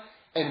Nisan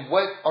and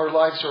what our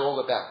lives are all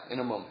about in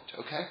a moment,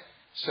 okay?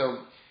 So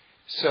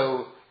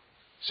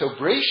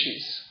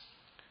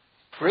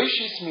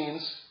Breishis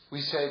means,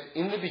 we said,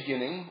 in the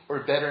beginning, or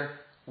better,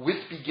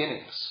 with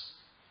beginnings,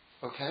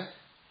 okay?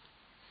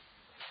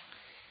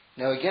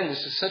 Now again,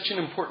 this is such an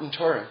important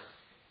Torah.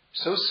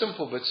 So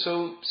simple, but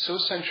so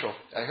central.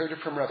 I heard it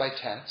from Rabbi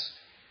Tatz.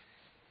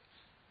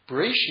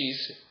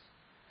 Breishis,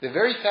 the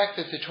very fact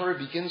that the Torah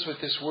begins with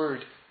this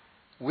word,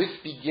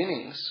 with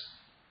beginnings,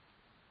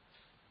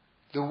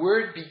 the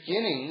word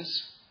beginnings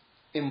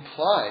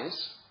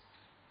implies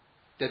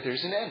that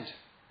there's an end.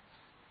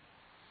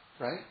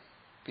 Right?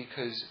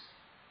 Because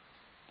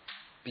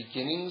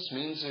beginnings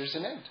means there's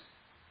an end.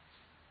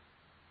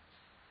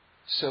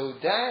 So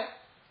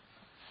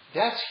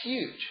that's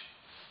huge.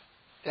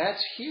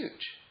 That's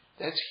huge.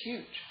 That's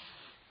huge.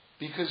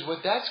 Because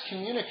what that's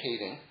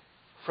communicating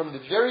from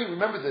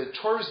remember, the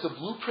Torah is the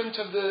blueprint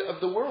of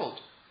the world.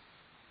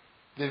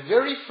 The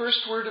very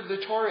first word of the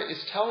Torah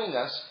is telling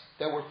us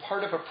that we're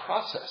part of a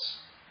process.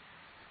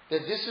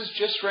 That this is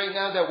just right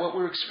now, that what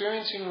we're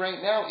experiencing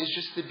right now is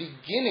just the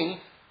beginning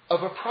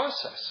of a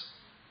process.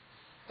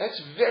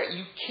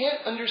 You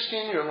can't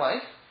understand your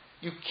life,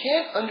 you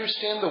can't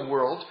understand the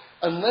world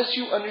unless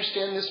you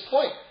understand this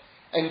point.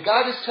 And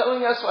God is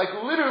telling us, like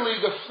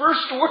literally the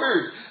first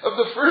word of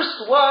the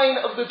first line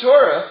of the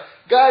Torah,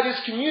 God is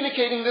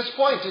communicating this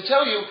point to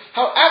tell you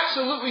how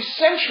absolutely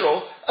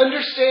central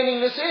understanding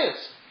this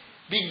is.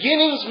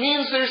 Beginnings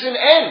means there's an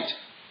end.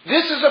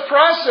 This is a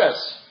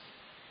process.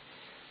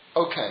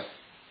 Okay,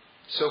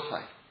 so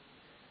fine.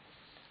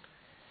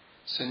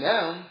 So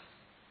now,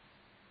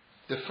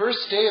 the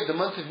first day of the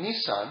month of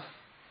Nisan,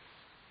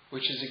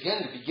 which is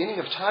again the beginning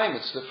of time,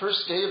 it's the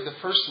first day of the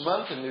first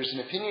month, and there's an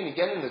opinion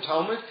again in the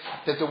Talmud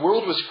that the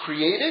world was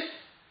created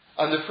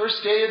on the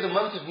first day of the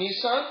month of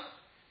Nisan.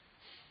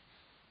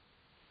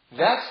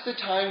 That's the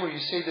time where you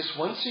say this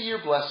once a year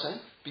blessing,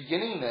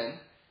 beginning then,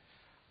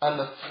 on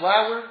the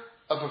flower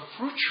of a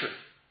fruit tree.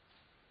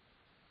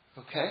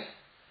 Okay?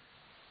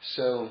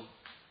 So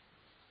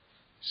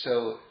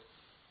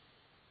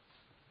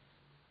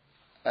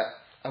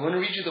I want to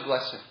read you the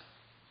blessing.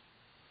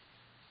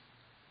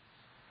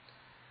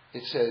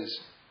 It says,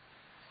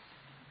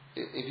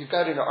 if you've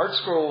got an Art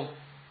Scroll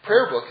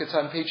prayer book, it's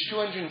on page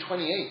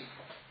 228.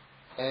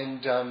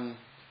 And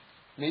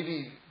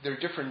maybe there are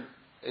different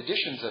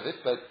editions of it,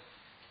 but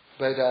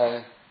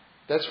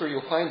that's where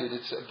you'll find it.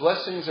 It's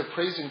blessings of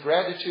praise and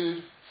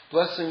gratitude,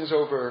 blessings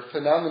over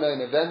phenomena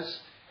and events.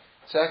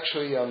 It's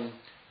actually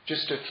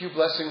just a few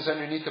blessings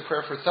underneath the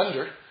prayer for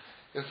thunder,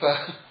 if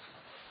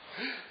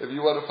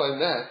you want to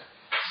find that.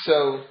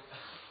 So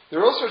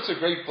there are all sorts of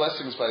great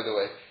blessings, by the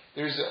way.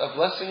 There's a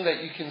blessing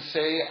that you can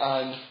say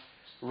on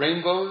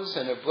rainbows,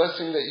 and a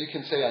blessing that you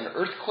can say on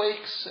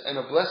earthquakes, and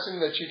a blessing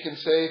that you can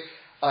say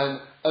on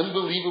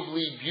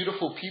unbelievably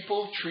beautiful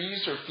people,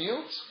 trees, or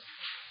fields.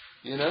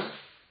 You know?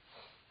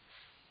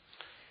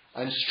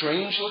 On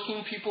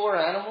strange-looking people or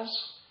animals.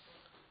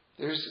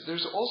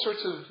 There's all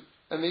sorts of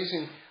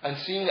amazing... On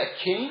seeing a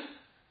king,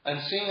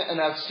 on seeing an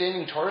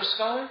outstanding Torah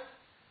scholar,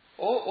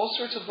 all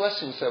sorts of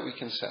blessings that we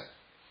can say.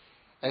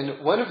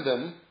 And one of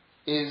them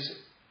is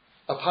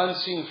upon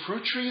seeing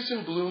fruit trees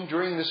in bloom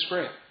during the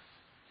spring.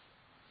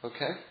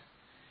 Okay?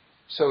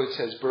 So it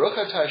says, Baruch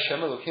atah Hashem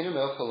Elokeinu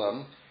melech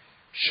haolam,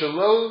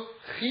 shelo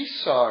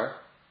chisar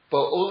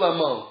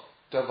ba'olamo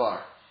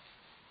davar.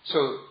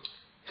 So,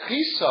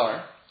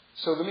 chisar,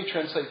 so let me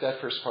translate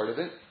that first part of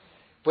it.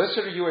 Blessed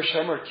are you,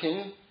 Hashem, our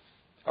King,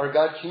 our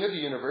God, King of the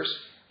universe,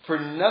 for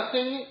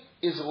nothing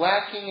is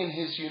lacking in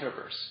His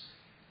universe.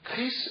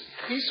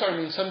 Chisar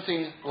means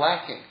something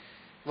lacking.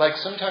 Like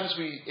sometimes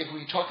if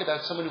we talk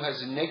about someone who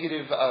has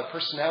negative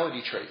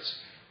personality traits,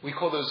 we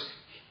call those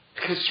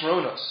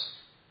chisronos.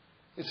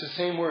 It's the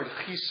same word,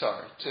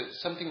 chisar, to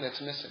something that's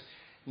missing.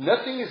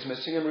 Nothing is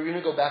missing, and we're going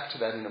to go back to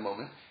that in a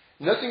moment.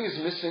 Nothing is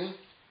missing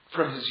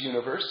from His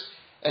universe,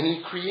 and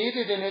He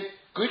created in it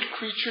good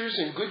creatures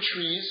and good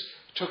trees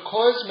to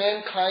cause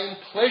mankind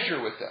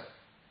pleasure with them.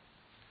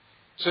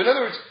 So in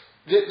other words,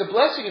 the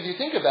blessing, if you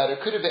think about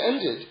it, could have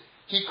ended,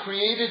 He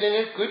created in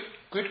it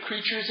good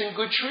creatures and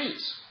good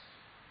trees.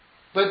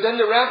 But then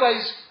the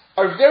rabbis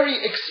are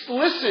very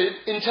explicit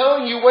in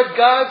telling you what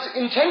God's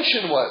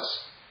intention was.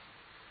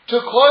 To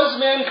cause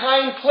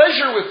mankind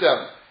pleasure with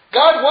them.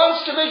 God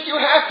wants to make you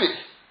happy.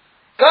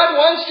 God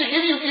wants to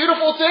give you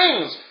beautiful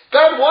things.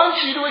 God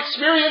wants you to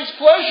experience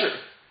pleasure.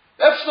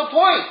 That's the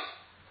point.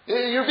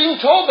 You're being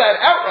told that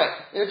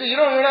outright.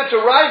 You're not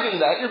deriving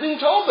that. You're being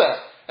told that.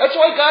 That's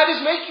why God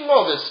is making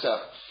all this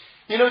stuff.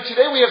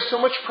 Today we have so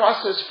much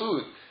processed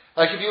food.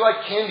 Like if you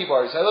like candy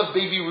bars, I love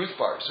Baby Ruth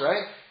bars,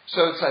 right?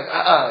 So it's like,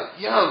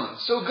 yum,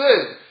 so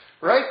good,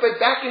 right? But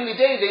back in the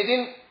day,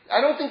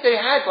 I don't think they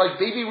had like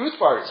Baby Ruth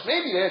bars.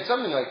 Maybe they had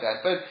something like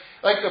that. But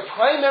like the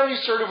primary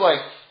sort of like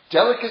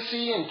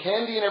delicacy and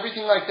candy and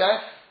everything like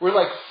that were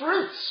like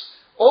fruits.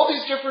 All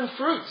these different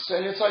fruits.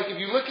 And it's like if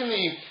you look in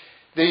the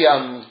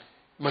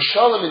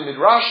Mashalim and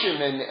Midrashim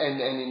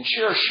and in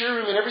Shir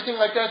Shirim and everything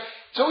like that,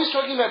 it's always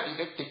talking about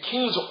the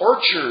king's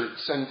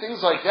orchards and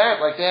things like that.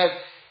 Like they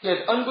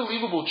had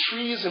unbelievable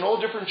trees and all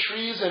different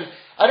trees. And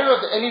I don't know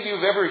if any of you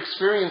have ever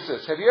experienced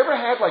this. Have you ever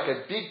had like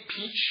a big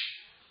peach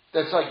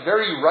that's like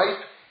very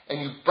ripe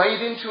and you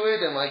bite into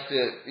it and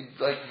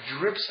it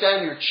drips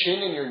down your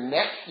chin and your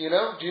neck, Do you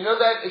know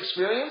that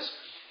experience?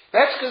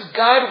 That's because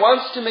God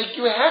wants to make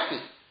you happy.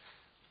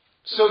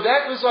 So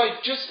that was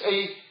like just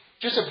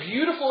a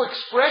beautiful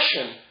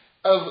expression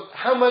of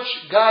how much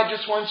God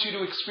just wants you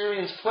to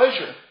experience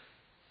pleasure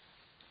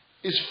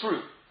is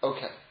fruit.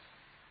 Okay.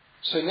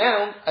 So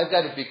now I've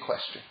got a big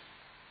question.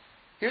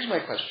 Here's my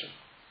question.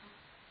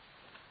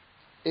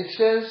 It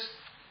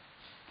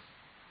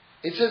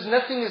says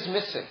nothing is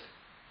missing.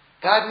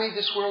 God made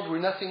this world where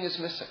nothing is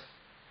missing.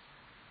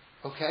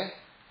 Okay?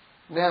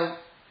 Now,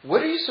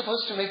 what are you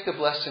supposed to make the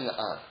blessing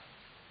on?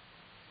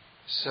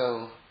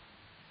 So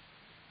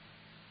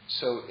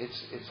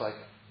it's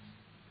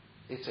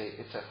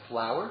a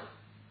flower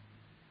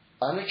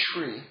on a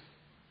tree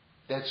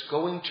that's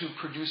going to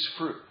produce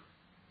fruit.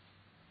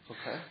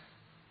 Okay?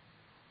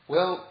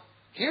 Well,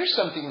 here's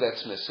something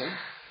that's missing.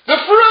 The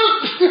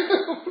fruit!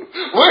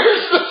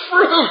 Where's the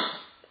fruit?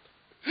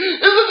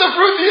 Isn't the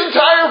fruit the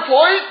entire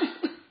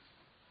point?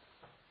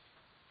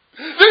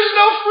 There's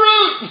no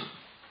fruit!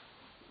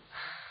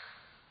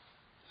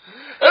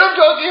 And I'm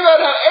talking about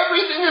how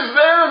everything is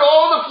there and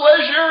all the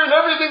pleasure and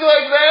everything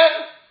like that.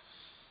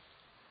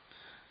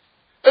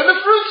 And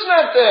the fruit's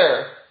not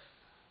there.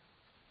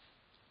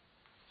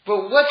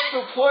 But what's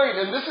the point?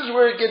 And this is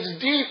where it gets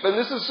deep, and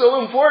this is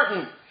so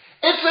important.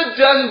 It's a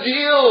done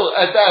deal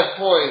at that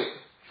point.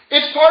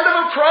 It's part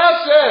of a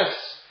process.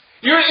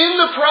 You're in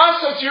the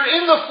process. You're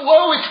in the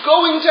flow. It's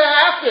going to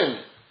happen.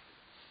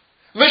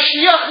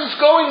 Mashiach is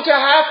going to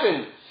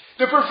happen.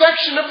 The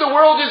perfection of the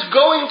world is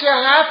going to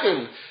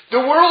happen. The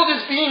world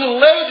is being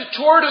led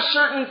toward a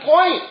certain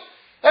point.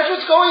 That's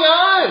what's going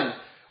on.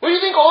 What do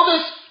you think all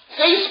this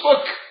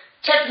Facebook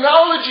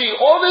technology,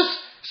 all this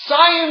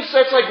science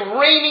that's like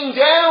raining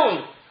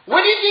down,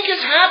 what do you think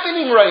is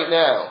happening right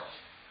now?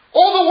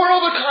 All the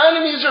world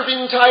economies are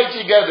being tied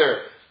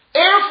together.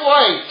 Air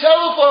flight,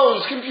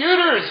 telephones,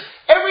 computers,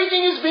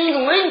 everything is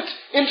being linked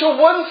into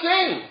one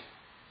thing.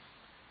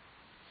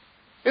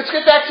 Let's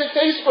get back to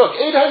Facebook.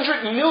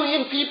 800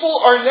 million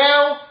people are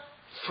now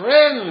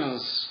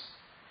friends.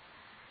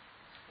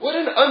 What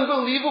an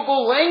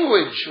unbelievable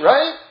language,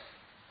 right?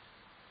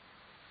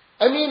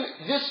 I mean,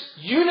 this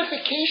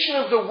unification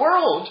of the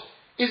world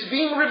is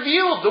being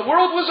revealed. The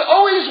world was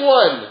always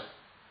one.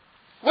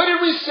 What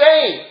did we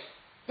say?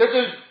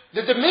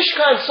 That the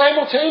Mishkan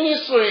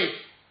simultaneously,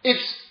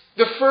 it's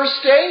the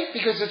first day,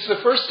 because it's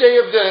the first day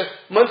of the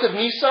month of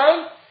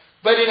Nisan,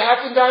 but it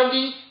happened on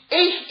the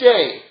 8th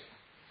day.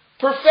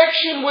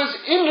 Perfection was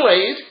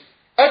inlaid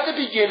at the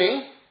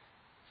beginning,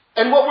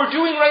 and what we're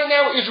doing right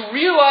now is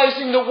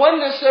realizing the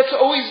oneness that's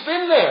always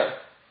been there,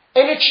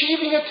 and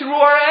achieving it through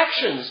our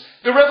actions,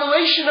 the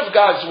revelation of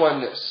God's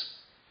oneness.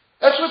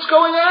 That's what's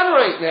going on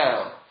right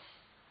now.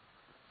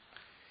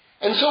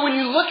 And so when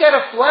you look at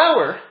a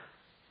flower,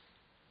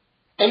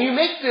 and you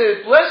make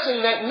the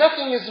blessing that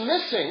nothing is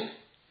missing,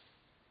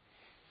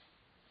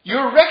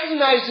 you're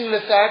recognizing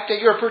the fact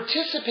that you're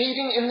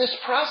participating in this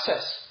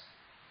process.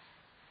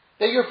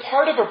 That you're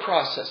part of a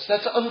process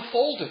that's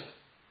unfolding.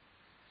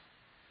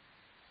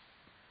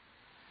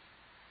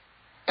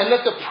 And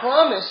that the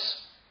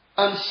promise,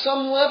 on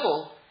some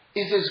level,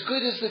 is as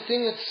good as the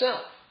thing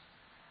itself.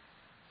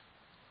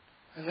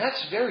 And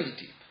that's very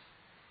deep.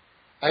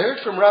 I heard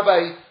from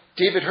Rabbi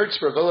David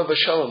Hertzberg, Olav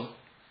Shalom.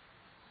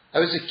 I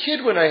was a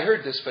kid when I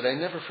heard this, but I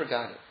never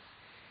forgot it.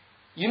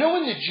 You know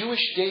when the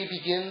Jewish day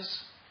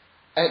begins?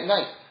 At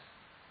night.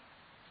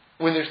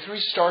 When there are 3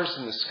 stars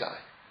in the sky.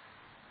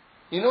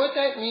 You know what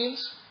that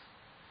means?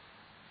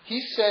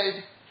 He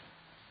said,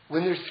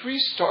 when there are 3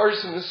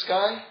 stars in the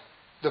sky,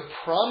 the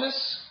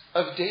promise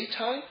of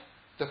daytime,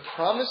 the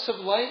promise of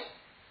light,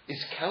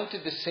 is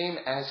counted the same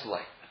as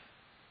light.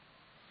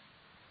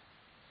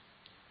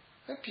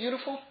 Isn't that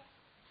beautiful?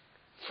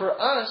 For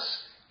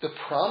us, the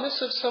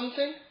promise of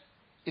something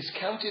is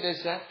counted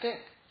as that thing.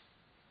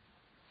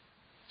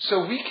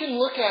 So we can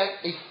look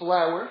at a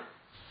flower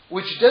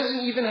which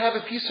doesn't even have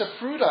a piece of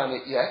fruit on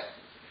it yet,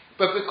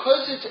 but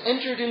because it's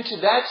entered into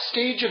that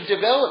stage of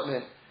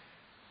development,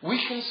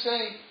 we can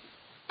say,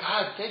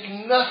 God,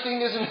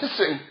 nothing is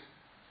missing.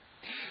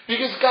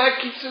 Because God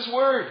keeps His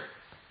word.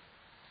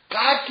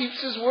 God keeps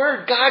His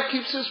word. God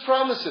keeps His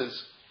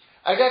promises.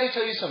 I got to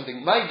tell you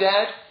something. My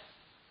dad,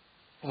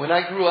 when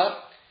I grew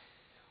up,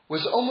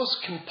 was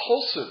almost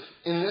compulsive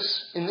in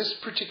this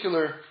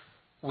particular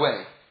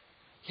way.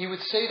 He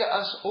would say to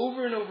us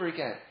over and over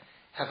again,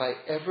 have I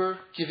ever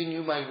given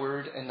you my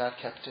word and not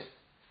kept it?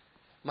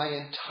 My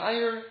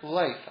entire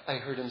life I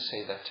heard him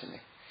say that to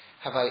me.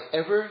 Have I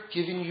ever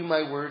given you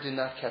my word and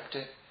not kept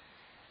it?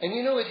 And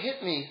it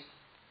hit me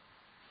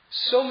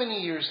so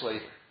many years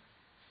later,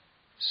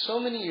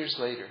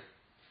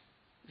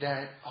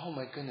 that, oh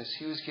my goodness,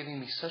 he was giving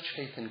me such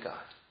faith in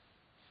God.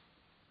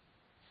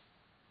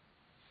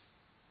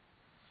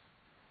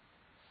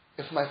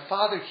 If my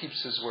Father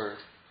keeps His word,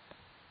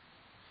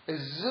 a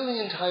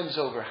zillion times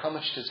over, how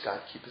much does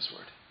God keep His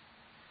word?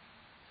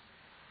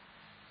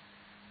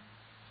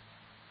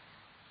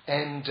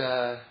 And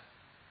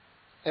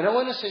I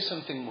want to say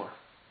something more.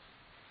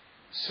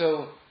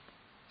 So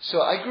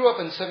I grew up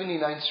on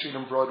 79th Street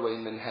on Broadway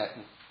in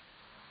Manhattan.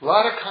 A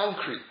lot of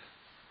concrete.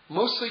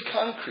 Mostly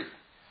concrete.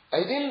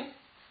 I didn't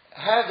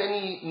have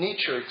any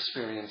nature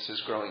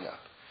experiences growing up.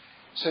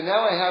 So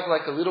now I have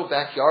like a little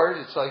backyard.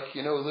 It's like, a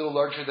little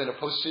larger than a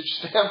postage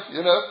stamp,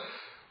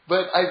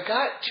 But I've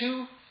got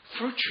 2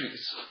 fruit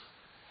trees.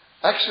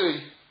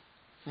 Actually,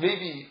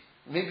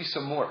 maybe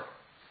some more.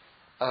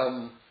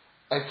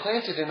 I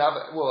planted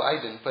I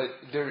didn't, but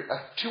there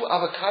are 2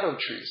 avocado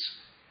trees.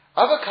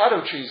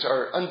 Avocado trees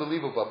are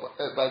unbelievable,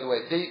 by the way.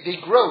 They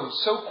grow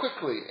so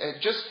quickly.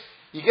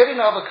 You get an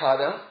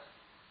avocado.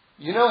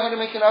 You know how to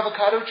make an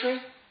avocado tree?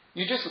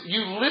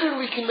 You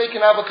literally can make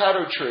an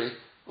avocado tree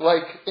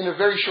like in a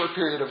very short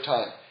period of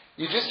time.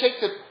 You just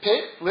take the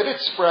pit, let it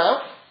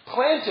sprout,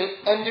 plant it,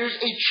 and there's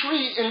a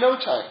tree in no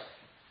time.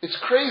 It's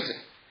crazy.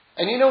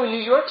 And in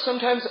New York,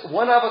 sometimes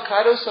one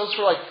avocado sells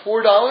for like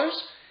 $4.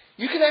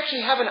 You can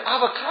actually have an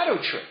avocado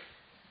tree.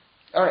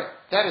 All right,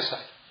 that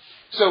aside.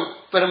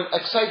 But I'm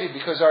excited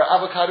because our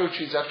avocado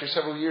trees after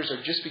several years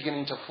are just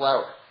beginning to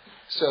flower.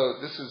 So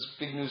this is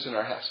big news in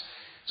our house.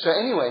 So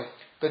anyway,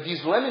 but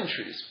these lemon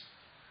trees,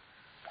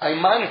 I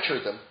monitor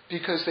them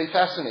because they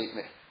fascinate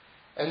me.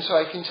 And so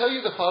I can tell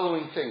you the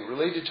following thing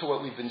related to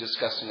what we've been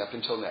discussing up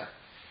until now,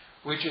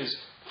 which is,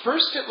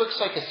 first it looks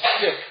like a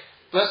stick.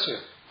 Bless you.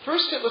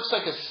 First it looks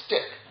like a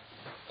stick.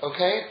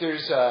 Okay?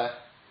 There's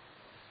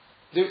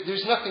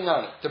nothing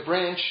on it. The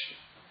branch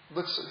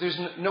there's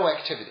no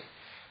activity.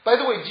 By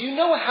the way, do you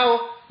know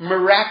how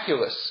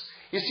miraculous?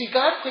 You see,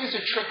 God plays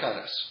a trick on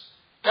us.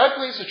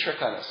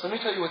 Let me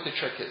tell you what the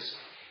trick is.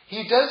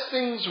 He does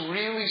things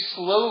really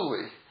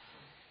slowly.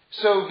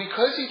 So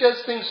because He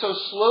does things so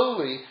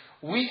slowly,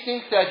 we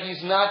think that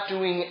He's not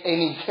doing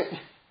anything.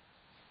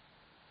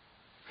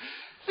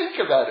 Think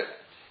about it.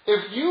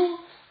 If you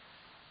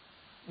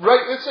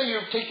let's say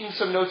you're taking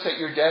some notes at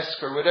your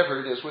desk or whatever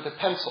it is with a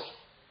pencil,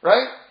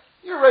 right?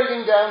 You're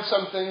writing down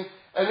something,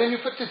 and then you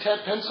put the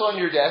pencil on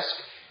your desk,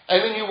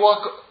 and then you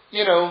walk,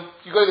 you go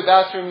to the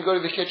bathroom, you go to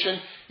the kitchen,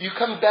 you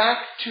come back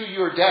to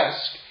your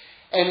desk,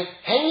 and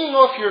hanging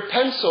off your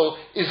pencil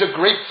is a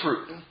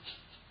grapefruit.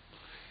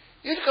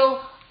 You'd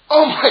go,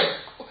 oh my,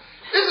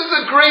 this is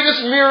the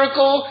greatest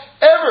miracle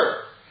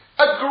ever.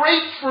 A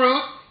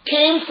grapefruit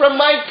came from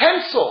my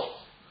pencil.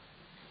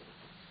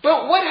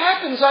 But what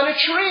happens on a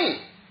tree?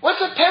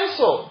 What's a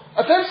pencil?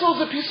 A pencil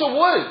is a piece of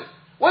wood.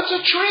 What's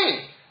a tree?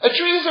 A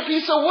tree is a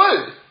piece of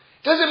wood.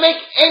 Does it make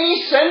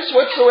any sense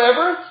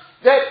whatsoever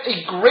that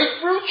a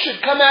grapefruit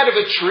should come out of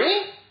a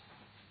tree?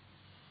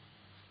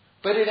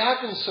 But it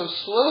happens so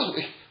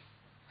slowly.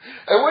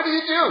 And what do?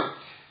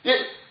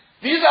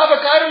 These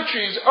avocado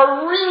trees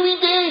are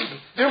really big.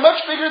 They're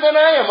much bigger than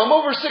I am. I'm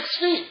over 6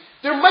 feet.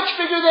 They're much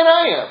bigger than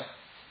I am.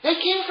 They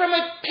came from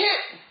a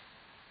pit.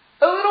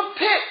 A little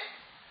pit.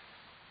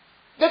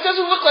 That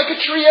doesn't look like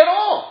a tree at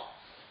all.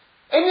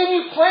 And then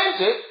you plant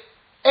it,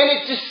 and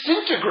it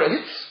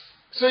disintegrates.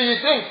 So you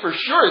think, for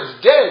sure,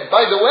 it's dead.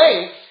 By the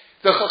way,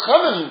 the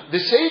Chachamim, the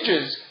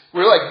sages,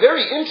 were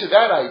very into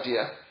that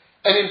idea.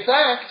 And in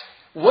fact,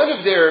 one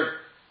of their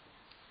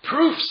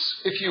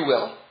proofs, if you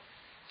will,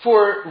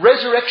 for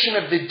resurrection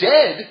of the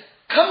dead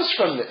comes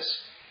from this.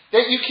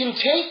 That you can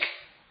take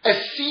a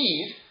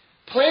seed,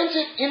 plant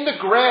it in the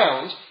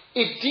ground,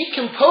 it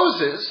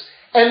decomposes,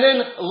 and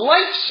then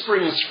life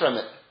springs from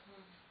it.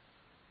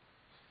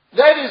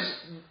 That is,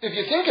 if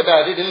you think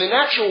about it, in the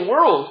natural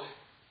world,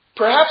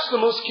 perhaps the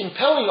most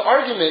compelling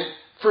argument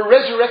for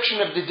resurrection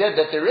of the dead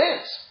that there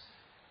is.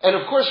 And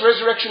of course,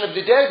 resurrection of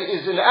the dead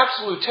is an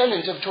absolute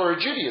tenet of Torah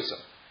Judaism.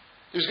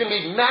 There's going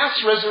to be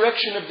mass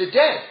resurrection of the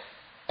dead.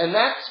 And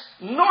that's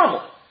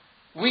normal.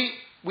 We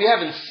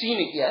haven't seen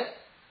it yet,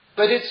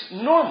 but it's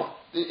normal.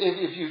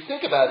 If you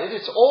think about it,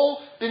 it's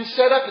all been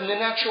set up in the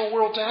natural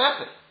world to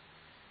happen.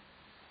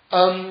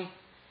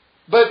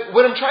 But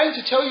what I'm trying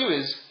to tell you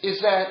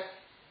is that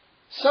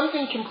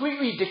something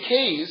completely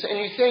decays and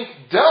you think,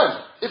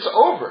 done, it's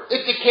over.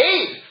 It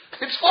decayed.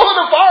 It's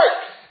fallen apart.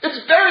 It's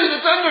buried.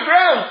 It's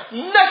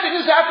underground. Nothing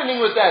is happening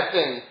with that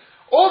thing.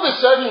 All of a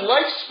sudden,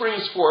 life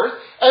springs forth,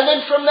 and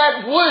then from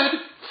that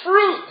wood,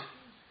 fruit.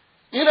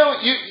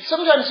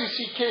 Sometimes you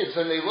see kids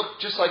and they look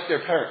just like their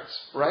parents,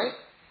 right?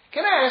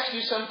 Can I ask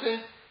you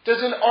something?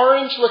 Does an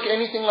orange look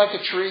anything like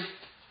a tree? It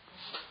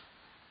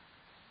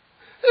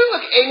doesn't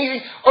look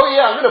anything. Oh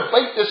yeah, I'm going to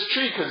bite this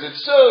tree because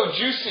it's so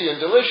juicy and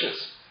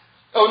delicious.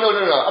 Oh no,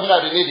 I'm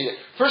not an idiot.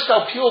 First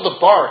I'll peel the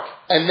bark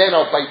and then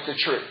I'll bite the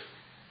tree.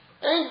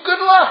 And good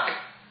luck.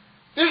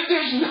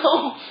 There's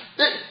no...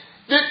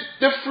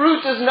 The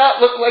fruit does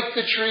not look like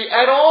the tree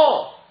at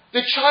all.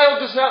 The child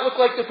does not look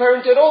like the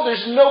parent at all.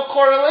 There's no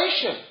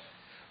correlation.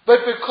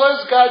 But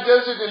because God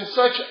does it in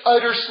such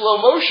utter slow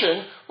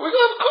motion, we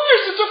go, of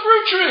course, it's a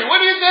fruit tree. What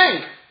do you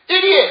think?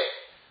 Idiot.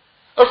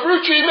 A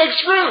fruit tree makes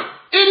fruit.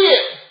 Idiot.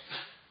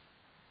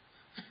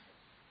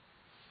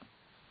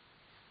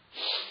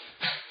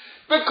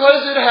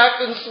 Because it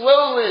happens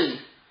slowly.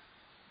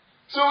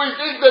 So we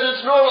think that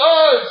it's normal.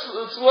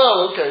 Oh, it's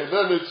slow. Okay,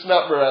 then it's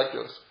not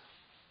miraculous.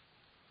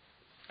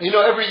 You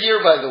know, every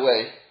year, by the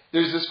way,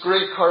 there's this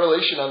great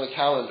correlation on the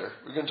calendar.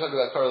 We're going to talk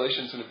about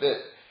correlations in a bit.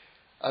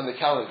 On the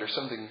calendar,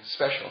 something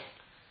special.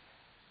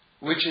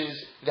 Which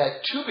is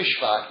that Tu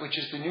B'Shvat, which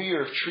is the New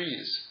Year of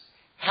Trees,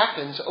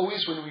 happens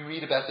always when we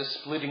read about the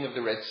splitting of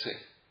the Red Sea.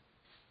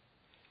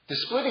 The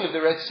splitting of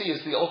the Red Sea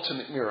is the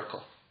ultimate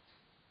miracle.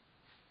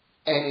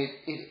 And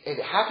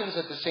it happens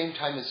at the same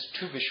time as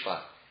Tu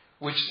B'Shvat,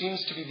 which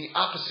seems to be the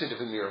opposite of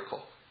a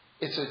miracle.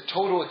 It's a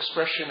total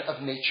expression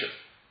of nature.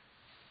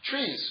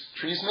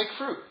 Trees make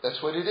fruit.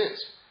 That's what it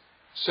is.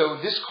 So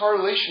this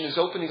correlation is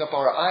opening up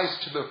our eyes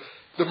to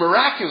the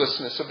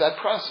miraculousness of that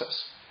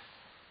process.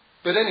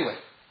 But anyway,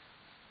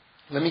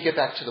 let me get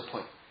back to the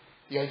point.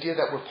 The idea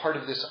that we're part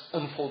of this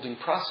unfolding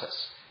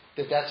process,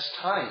 that's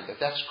time,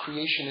 that's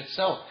creation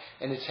itself,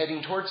 and it's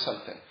heading towards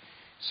something.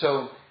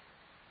 So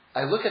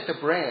I look at the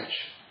branch.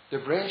 The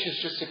branch is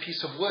just a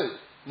piece of wood.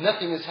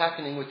 Nothing is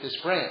happening with this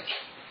branch.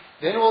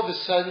 Then all of a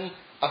sudden,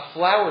 a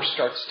flower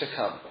starts to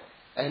come.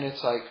 And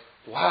it's like,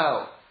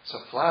 wow, it's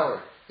a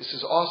flower. This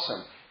is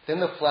awesome. Then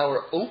the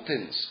flower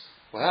opens.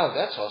 Wow,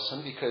 that's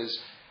awesome, because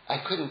I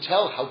couldn't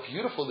tell how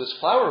beautiful this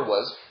flower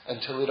was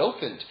until it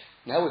opened.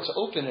 Now it's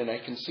open and I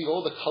can see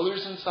all the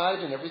colors inside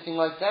and everything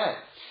like that.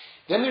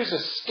 Then there's a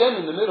stem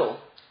in the middle.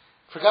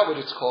 Forgot what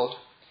it's called.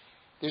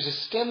 There's a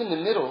stem in the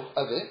middle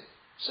of it.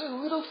 It's a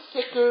little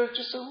thicker,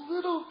 just a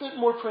little bit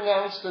more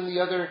pronounced than the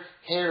other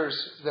hairs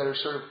that are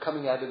sort of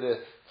coming out of the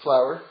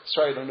flower.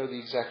 Sorry, I don't know the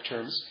exact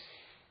terms.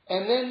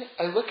 And then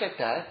I look at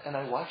that and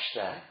I watch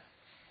that.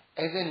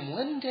 And then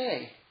one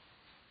day,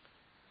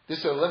 this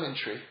is a lemon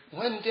tree,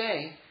 one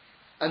day,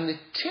 on the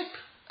tip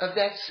of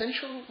that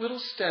central little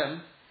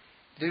stem,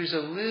 there's a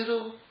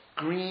little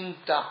green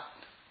dot.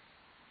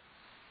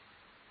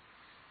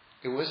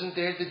 It wasn't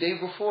there the day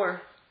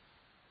before.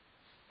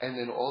 And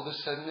then all of a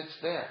sudden it's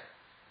there.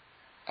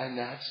 And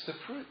that's the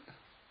fruit.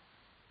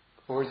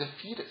 Or the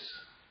fetus,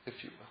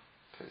 if you will.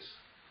 Because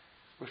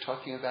we're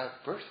talking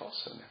about birth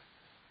also now.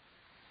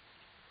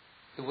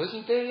 It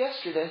wasn't there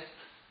yesterday.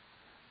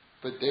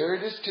 But there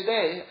it is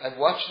today. I've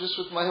watched this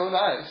with my own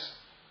eyes.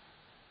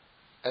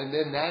 And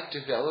then that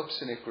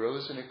develops and it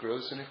grows and it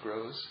grows and it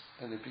grows.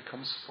 And it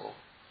becomes full.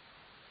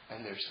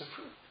 And there's the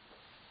fruit.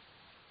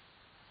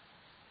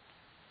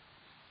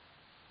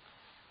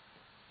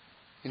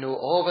 You know,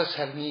 all of us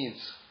have needs.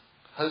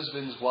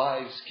 Husbands,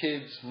 wives,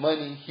 kids,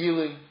 money,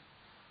 healing,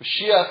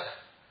 Mashiach.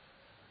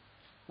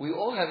 We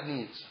all have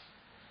needs.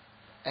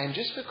 And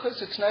just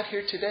because it's not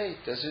here today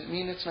doesn't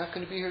mean it's not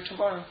going to be here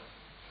tomorrow.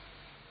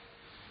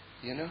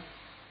 You know?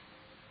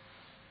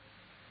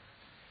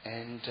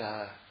 And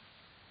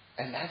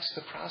that's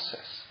the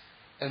process.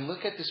 And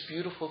look at this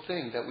beautiful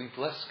thing that we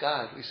bless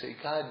God. We say,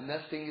 God,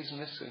 nothing is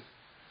missing.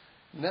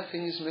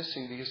 Nothing is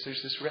missing, because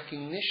there's this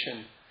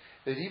recognition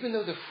that even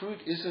though the fruit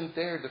isn't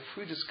there, the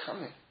fruit is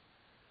coming.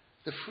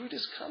 The fruit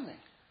is coming.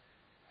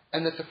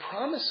 And that the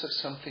promise of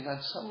something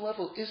on some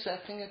level is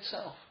that thing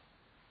itself.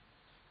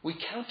 We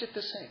count it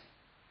the same.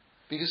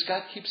 Because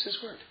God keeps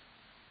His word.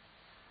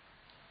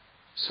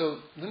 So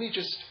let me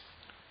just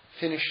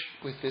finish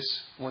with this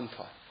one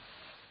thought.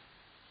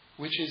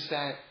 Which is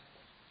that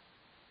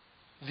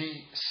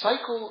the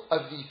cycle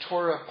of the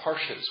Torah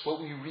Parshas,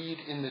 what we read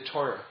in the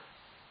Torah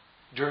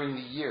during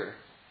the year,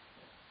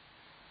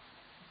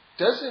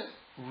 doesn't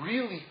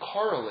really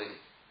correlate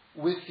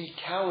with the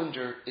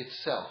calendar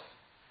itself.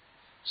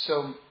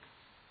 So,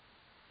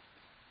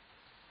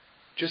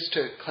 just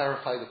to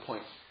clarify the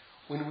point,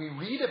 when we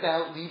read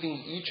about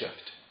leaving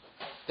Egypt,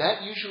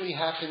 that usually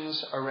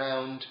happens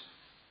around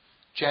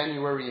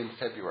January and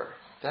February.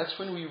 That's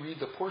when we read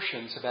the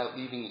portions about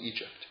leaving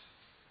Egypt.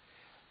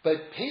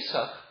 But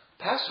Pesach,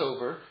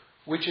 Passover,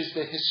 which is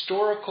the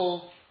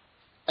historical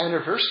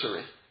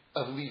anniversary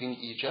of leaving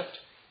Egypt,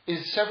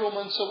 is several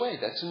months away.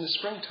 That's in the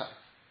springtime.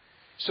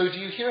 So do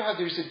you hear how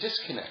there's a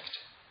disconnect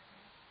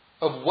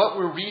of what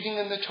we're reading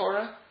in the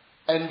Torah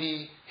and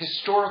the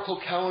historical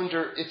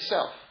calendar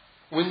itself,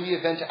 when the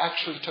event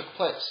actually took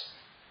place?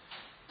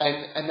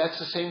 And that's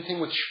the same thing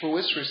with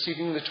Shavuos,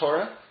 receiving the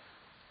Torah.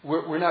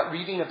 We're not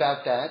reading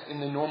about that in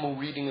the normal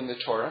reading in the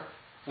Torah,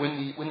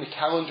 when the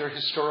calendar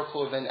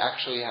historical event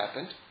actually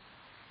happened.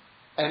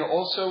 And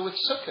also with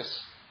Sukkot.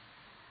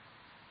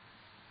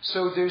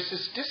 So there's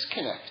this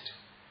disconnect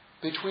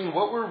between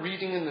what we're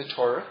reading in the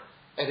Torah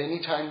at any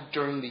time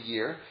during the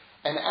year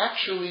and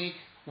actually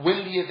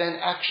when the event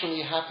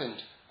actually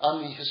happened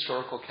on the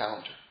historical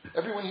calendar.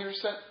 Everyone hears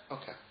that?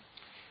 Okay.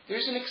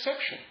 There's an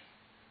exception.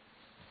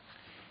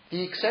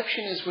 The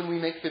exception is when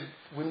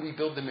we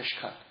build the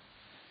Mishkan.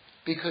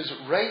 Because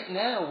right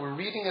now we're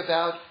reading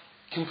about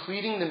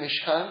completing the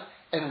Mishkan,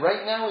 and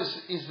right now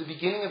is the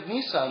beginning of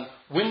Nisan,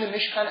 when the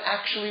Mishkan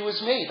actually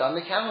was made on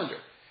the calendar.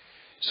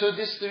 So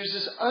there's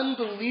this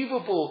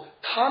unbelievable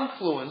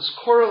confluence,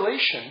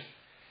 correlation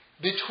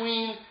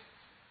between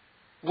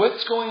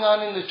what's going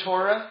on in the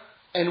Torah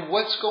and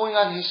what's going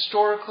on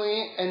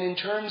historically and in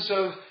terms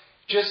of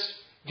just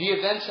the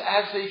events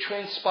as they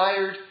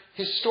transpired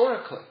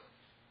historically.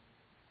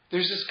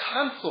 There's this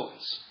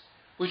confluence,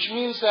 which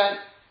means that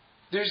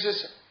there's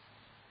this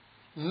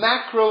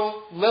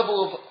macro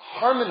level of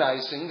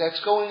harmonizing that's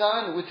going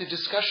on with the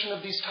discussion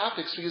of these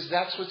topics, because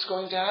that's what's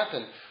going to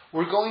happen.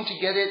 We're going to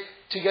get it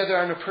together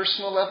on a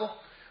personal level,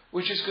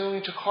 which is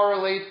going to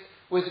correlate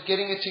with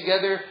getting it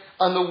together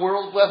on the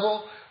world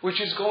level,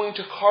 which is going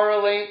to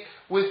correlate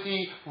with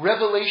the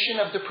revelation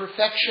of the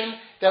perfection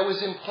that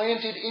was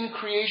implanted in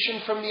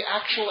creation from the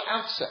actual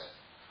outset.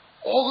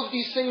 All of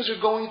these things are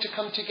going to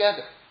come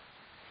together.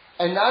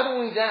 And not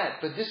only that,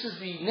 but this is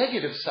the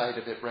negative side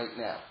of it right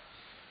now.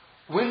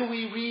 When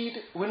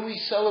we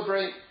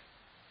celebrate,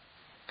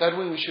 God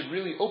willing, we should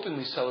really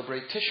openly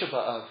celebrate Tisha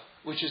B'Av,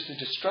 which is the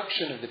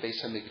destruction of the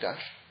Beis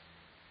HaMikdash.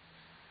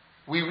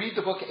 We read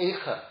the book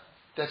Eicha,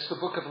 that's the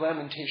book of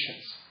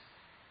Lamentations.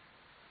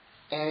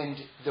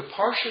 And the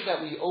parsha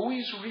that we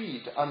always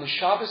read on the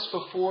Shabbos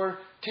before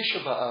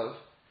Tisha B'Av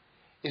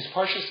is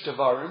Parshas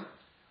Devarim,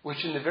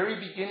 which in the very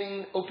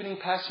beginning, opening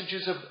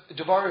passages of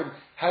Devarim,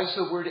 has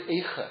the word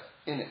Eicha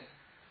in it,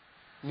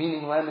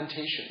 meaning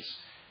Lamentations.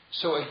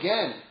 So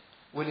again,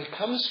 when it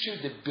comes to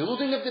the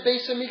building of the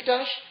Beis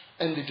HaMikdash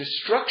and the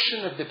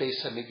destruction of the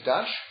Beis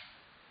HaMikdash,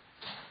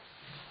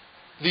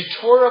 the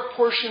Torah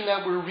portion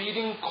that we're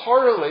reading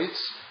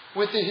correlates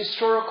with the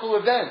historical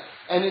event.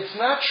 And it's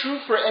not true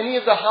for any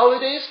of the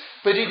holidays,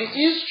 but it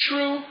is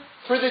true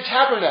for the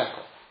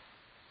tabernacle.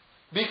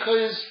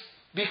 Because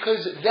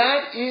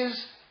that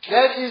is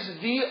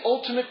the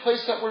ultimate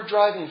place that we're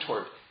driving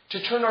toward.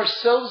 To turn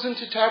ourselves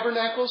into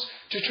tabernacles,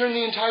 to turn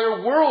the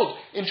entire world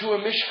into a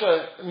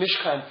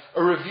mishkan,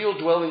 a revealed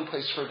dwelling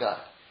place for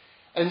God.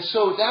 And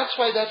so that's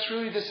why that's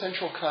really the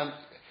central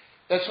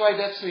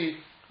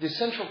the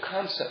central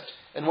concept,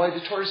 and why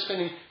the Torah is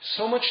spending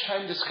so much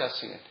time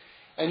discussing it.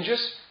 And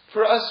just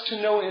for us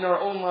to know in our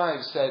own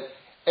lives that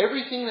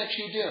everything that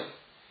you do,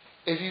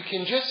 if you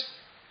can just,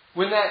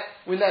 when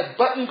that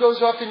button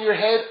goes off in your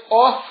head,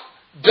 off,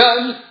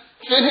 done,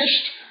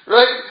 finished,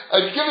 right?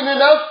 I've given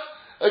enough.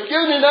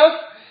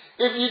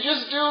 If you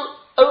just do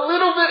a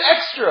little bit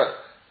extra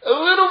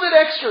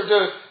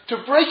to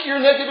break your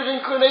negative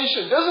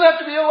inclination. Doesn't have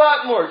to be a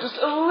lot more, just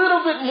a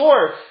little bit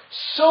more.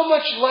 So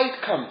much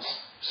light comes.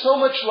 So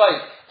much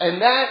light.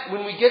 And that,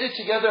 when we get it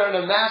together on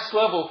a mass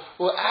level,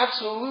 will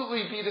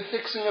absolutely be the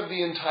fixing of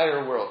the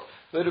entire world.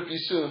 Let it be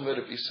soon, let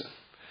it be soon.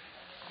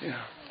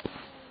 Yeah.